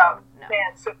about the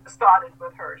man so besotted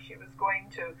with her. She was going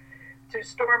to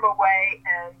storm away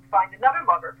and find another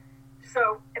lover.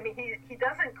 So, I mean, he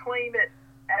doesn't claim it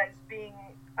as being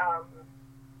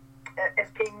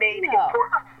made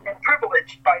important and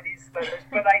privileged by these letters,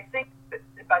 but I think that,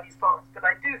 by these poems. But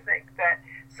I do think that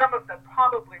some of them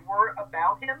probably were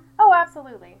about him. Oh,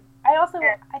 absolutely.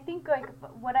 I think like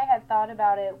what I had thought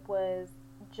about it was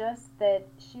just that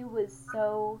she was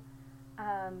so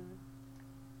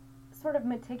sort of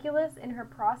meticulous in her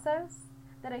process,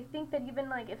 that I think that even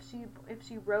like if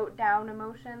she wrote down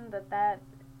emotion,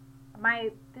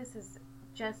 this is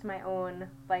just my own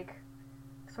like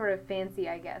sort of fancy,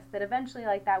 I guess, that eventually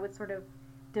like that would sort of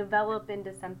develop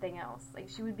into something else. Like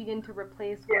she would begin to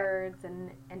replace words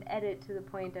and edit to the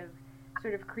point of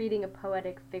sort of creating a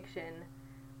poetic fiction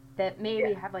that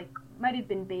maybe might have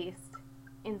been based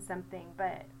in something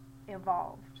but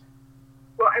evolved.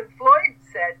 Well, and Floyd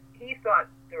said he thought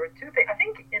there were 2 things. I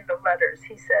think in the letters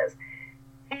he says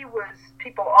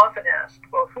people often asked,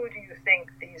 well, who do you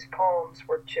think these poems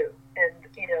were to? And,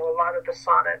 you know, a lot of the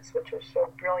sonnets, which are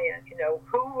so brilliant, you know,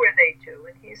 who were they to?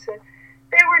 And he said,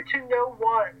 they were to no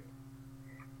one.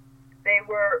 They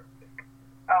were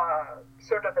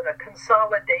sort of in a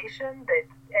consolidation that,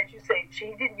 as you say,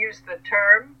 she didn't use the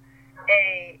term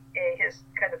his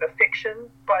kind of a fiction,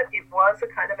 but it was a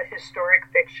kind of a historic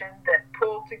fiction that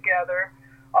pulled together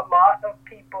a lot of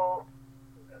people,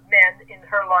 men in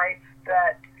her life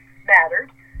that mattered,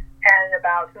 and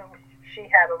about whom she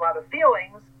had a lot of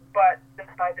feelings, but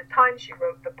by the time she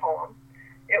wrote the poem,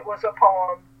 it was a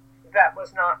poem that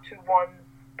was not to one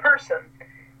person,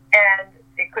 and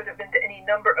it could have been to any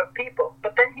number of people.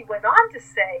 But then he went on to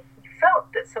say he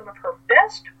felt that some of her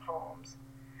best poems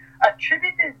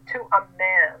attributed to a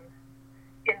man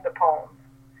in the poem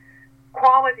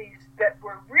qualities that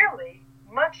were really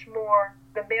much more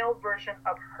the male version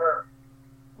of her.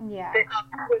 Yeah. that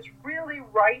she was really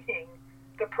writing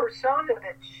the persona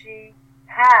that she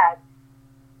had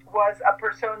was a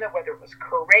persona, whether it was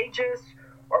courageous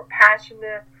or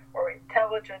passionate or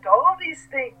intelligent, all these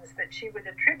things that she would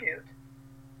attribute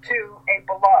to a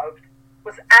beloved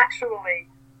was actually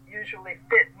usually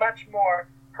fit much more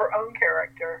her own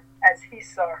character as he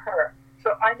saw her.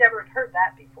 So I never had heard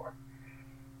that before.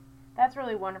 That's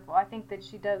really wonderful. I think that's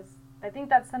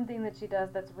something that she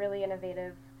does that's really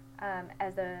innovative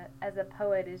as a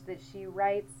poet, is that she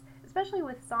writes, especially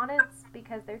with sonnets,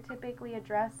 because they're typically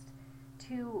addressed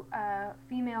to a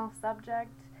female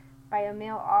subject by a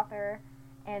male author,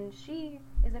 and she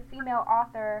is a female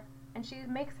author, and she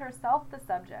makes herself the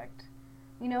subject.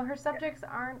 You know, her subjects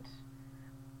aren't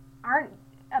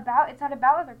about, it's not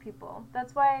about other people.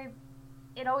 That's why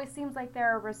it always seems like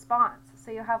they're a response.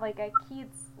 So you have like a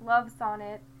Keats love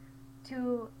sonnet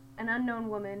to an unknown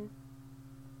woman,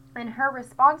 and her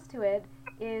response to it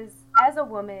is as a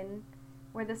woman,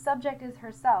 where the subject is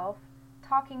herself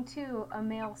talking to a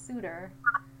male suitor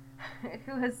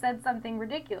who has said something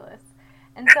ridiculous.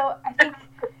 And so I think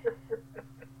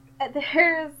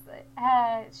there's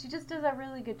she just does a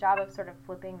really good job of sort of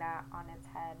flipping that on its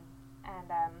head. And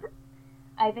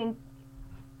I think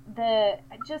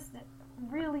this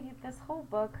whole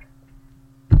book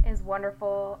is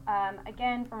wonderful.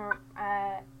 Again, for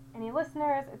any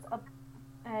listeners,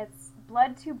 it's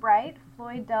Blood Too Bright.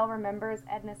 Floyd Dell Remembers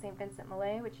Edna St. Vincent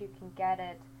Millay, which you can get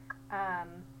at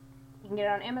on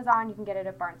Amazon. You can get it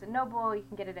at Barnes and Noble. You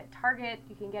can get it at Target.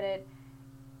 You can get it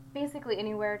basically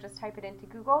anywhere. Just type it into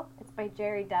Google. It's by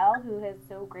Jerri Dell, who has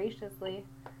so graciously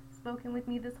spoken with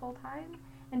me this whole time.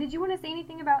 And did you want to say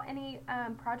anything about any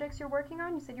projects you're working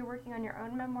on? You said you're working on your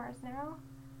own memoirs now.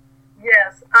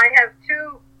 Yes, I have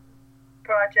two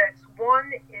projects.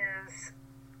 One is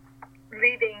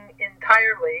leaving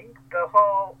entirely the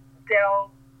whole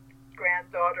Dell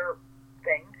granddaughter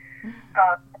thing.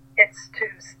 It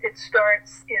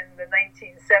starts in the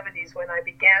 1970s when I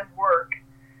began work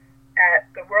at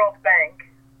the World Bank,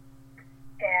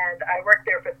 and I worked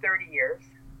there for 30 years,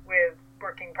 with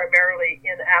working primarily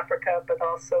in Africa, but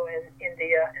also in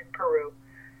India and Peru.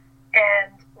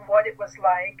 And what it was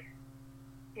like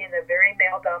in a very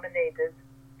male-dominated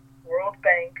World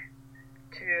Bank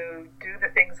to do the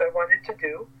things I wanted to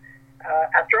do.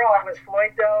 After all, I was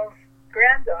Floyd Dell's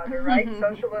granddaughter, right?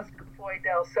 Socialist Floyd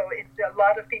Dell. So a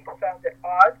lot of people found it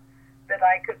odd that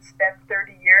I could spend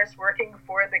 30 years working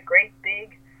for the great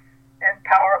big and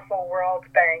powerful World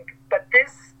Bank. But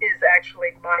this is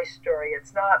actually my story.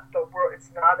 It's not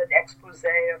an expose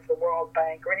of the World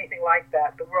Bank or anything like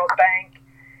that. The World Bank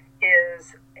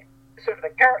is sort of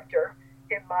a character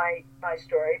in my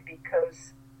story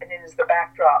because it is the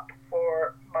backdrop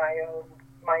for my own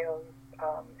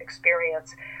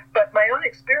experience. But my own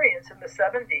experience in the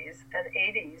 70s and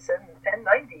 80s and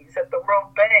 90s at the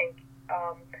World Bank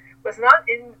was not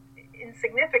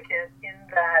insignificant in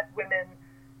that women,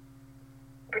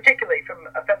 particularly from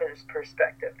a feminist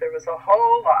perspective, there was a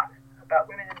whole lot about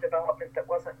women in development that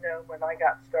wasn't known when I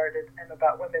got started, and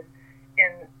about women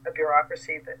in a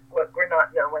bureaucracy that were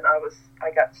not known when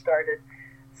I got started.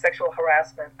 Sexual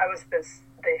harassment. I was the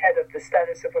head of the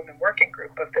Status of Women Working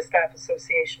Group of the Staff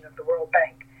Association of the World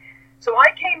Bank. So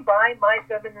I came by my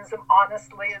feminism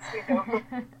honestly, as we know,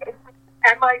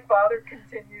 and my father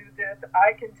continued it.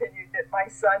 I continued it. My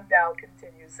son now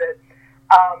continues it.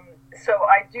 So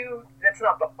I do. That's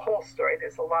not the whole story.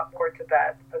 There's a lot more to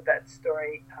that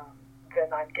story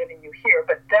than I'm giving you here.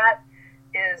 But that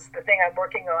is the thing I'm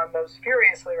working on most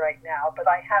furiously right now. But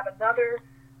I have another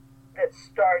that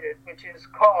started, which is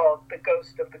called The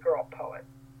Ghost of the Girl Poet.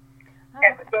 Oh.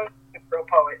 And The Ghost of the Girl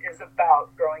Poet is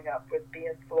about growing up with Bea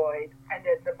and Floyd and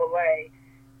Edna Millay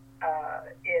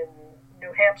in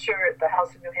New Hampshire, at the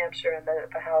house in New Hampshire, and then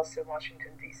at the house in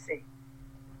Washington, D.C.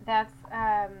 That's,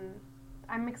 I'm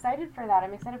excited for that.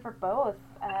 I'm excited for both.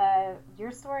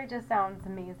 Your story just sounds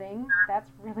amazing.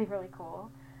 That's really, really cool.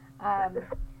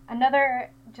 Another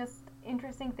just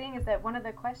interesting thing is that one of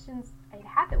the questions I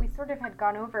had that we sort of had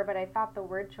gone over, but I thought the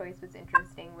word choice was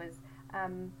interesting, was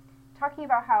talking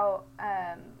about how,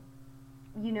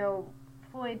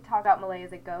 Floyd talked about Millay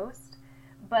as a ghost,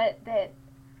 but that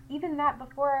even that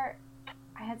before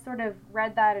I had sort of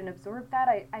read that and absorbed that,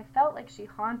 I felt like she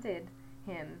haunted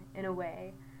him in a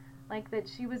way. Like that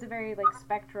she was a very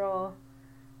spectral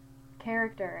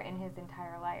character in his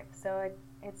entire life. So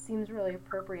it seems really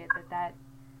appropriate that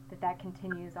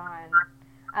continues on.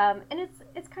 And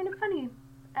it's kind of funny.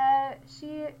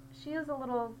 She is a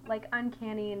little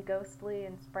uncanny and ghostly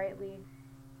and sprightly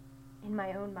in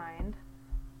my own mind.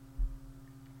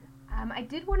 I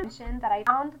did want to mention that I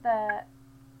found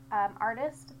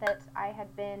artist that I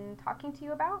had been talking to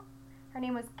you about. Her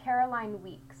name was Caroline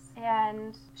Weeks,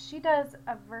 and she does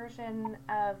a version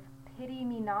of Pity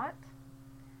Me Not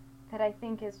that I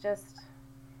think is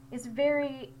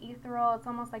very ethereal. It's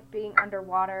almost like being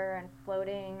underwater and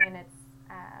floating, and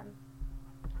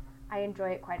I enjoy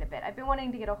it quite a bit. I've been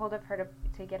wanting to get a hold of her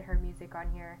to get her music on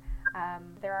here.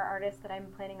 There are artists that I'm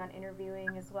planning on interviewing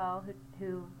as well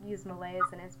who use Malay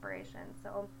as an inspiration.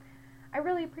 So I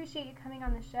really appreciate you coming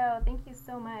on the show. Thank you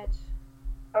so much.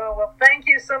 Oh, well, thank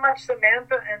you so much,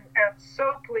 Samantha, and I'm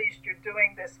so pleased you're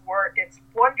doing this work. It's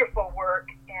wonderful work,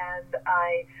 and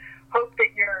I hope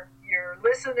that your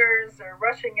listeners are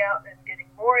rushing out and getting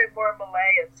more and more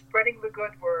Malay and spreading the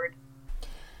good word.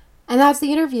 And that's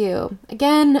the interview.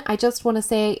 Again, I just want to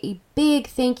say a big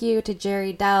thank you to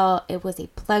Jerri Dell. It was a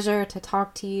pleasure to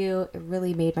talk to you. It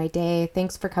really made my day.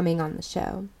 Thanks for coming on the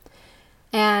show.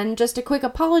 And just a quick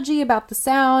apology about the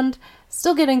sound.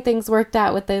 Still getting things worked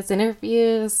out with those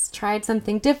interviews. Tried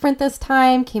something different this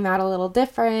time. Came out a little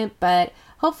different, but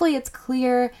hopefully it's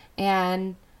clear.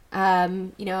 And,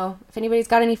 if anybody's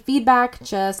got any feedback,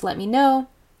 just let me know.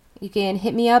 You can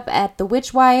hit me up at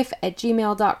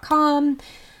thewitchwife@gmail.com.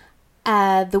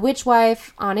 The Witch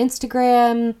Wife on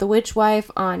Instagram, The Witch Wife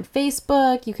on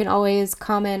Facebook. You can always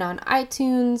comment on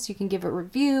iTunes. You can give a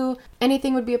review.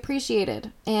 Anything would be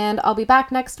appreciated. And I'll be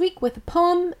back next week with a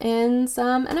poem and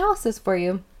some analysis for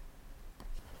you.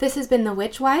 This has been The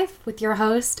Witch Wife with your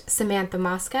host, Samantha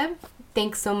Mosca.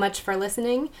 Thanks so much for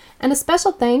listening. And a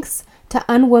special thanks to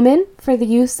Unwoman for the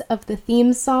use of the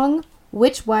theme song,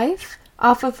 Witch Wife,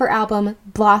 off of her album,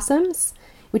 Blossoms,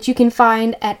 which you can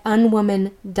find at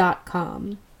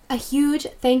unwoman.com. A huge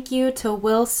thank you to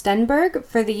Will Stenberg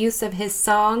for the use of his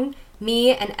song,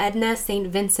 Me and Edna St.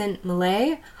 Vincent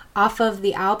Millay, off of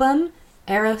the album,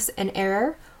 Eros and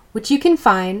Error, which you can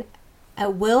find at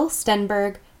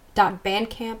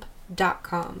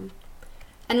willstenberg.bandcamp.com.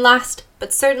 And last,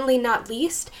 but certainly not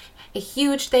least, a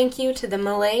huge thank you to the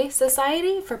Malay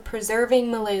Society for preserving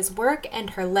Malay's work and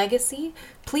her legacy.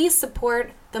 Please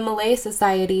support the Malay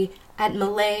Society at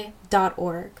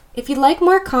malay.org. If you'd like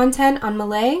more content on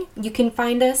Malay, you can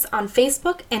find us on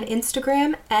Facebook and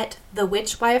Instagram at The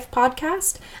Witch Wife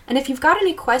Podcast. And if you've got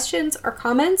any questions or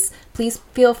comments, please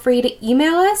feel free to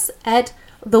email us at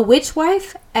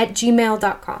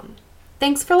thewitchwife@gmail.com.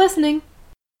 Thanks for listening.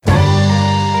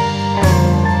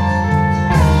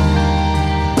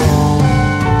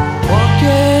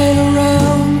 Walking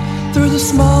around through the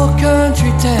small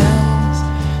country towns,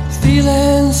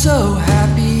 feeling so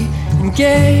happy and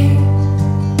gay,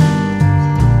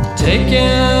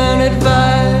 taking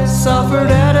advice offered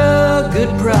at a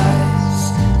good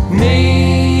price.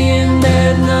 Me and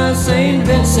Edna St.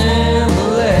 Vincent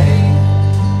Millay.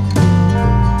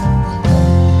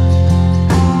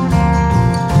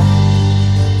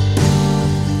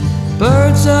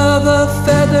 Birds of a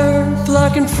feather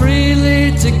flocking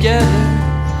freely together,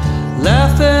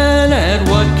 laughing at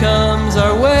what comes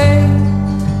our way,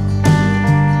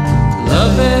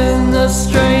 loving the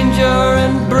stranger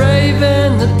and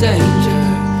braving the danger.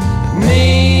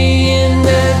 Me and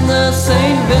Edna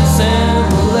St.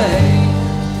 Vincent Millay.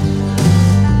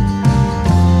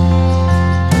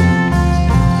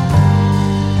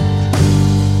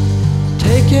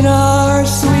 Taking our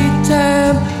sweet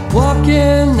time,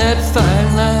 walking that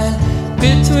fine line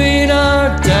between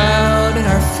our doubt and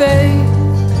our faith.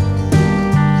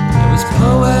 It was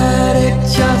poetic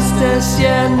justice,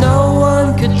 yeah, no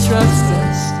one could trust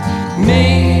us. Me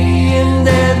and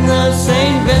Edna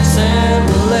St. Vincent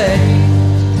Millay.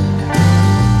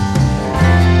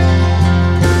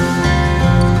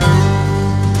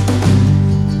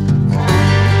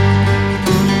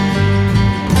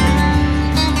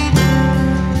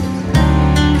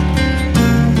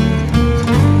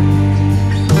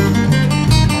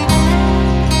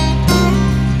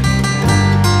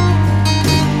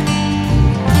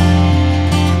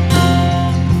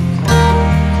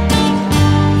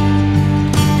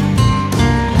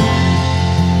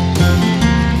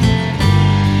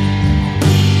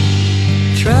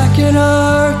 Tracking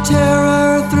our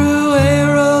terror through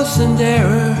Eros and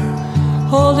error,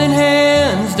 holding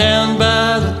hands down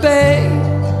by the bay.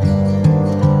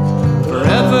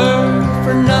 Forever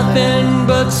for nothing,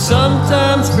 but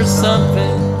sometimes for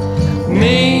something.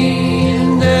 Me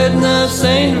and Edna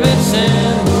St.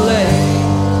 Vincent Millay.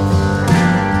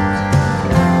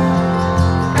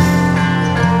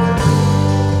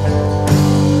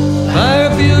 By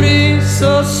her beauty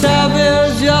so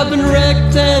savage, I've been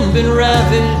wrecked and been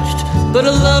ravaged, but I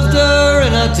loved her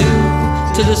and I do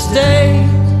to this day.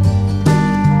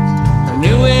 Her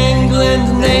New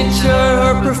England nature,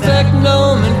 her perfect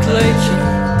nomenclature,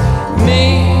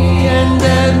 Me and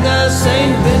Edna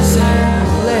St. Vincent.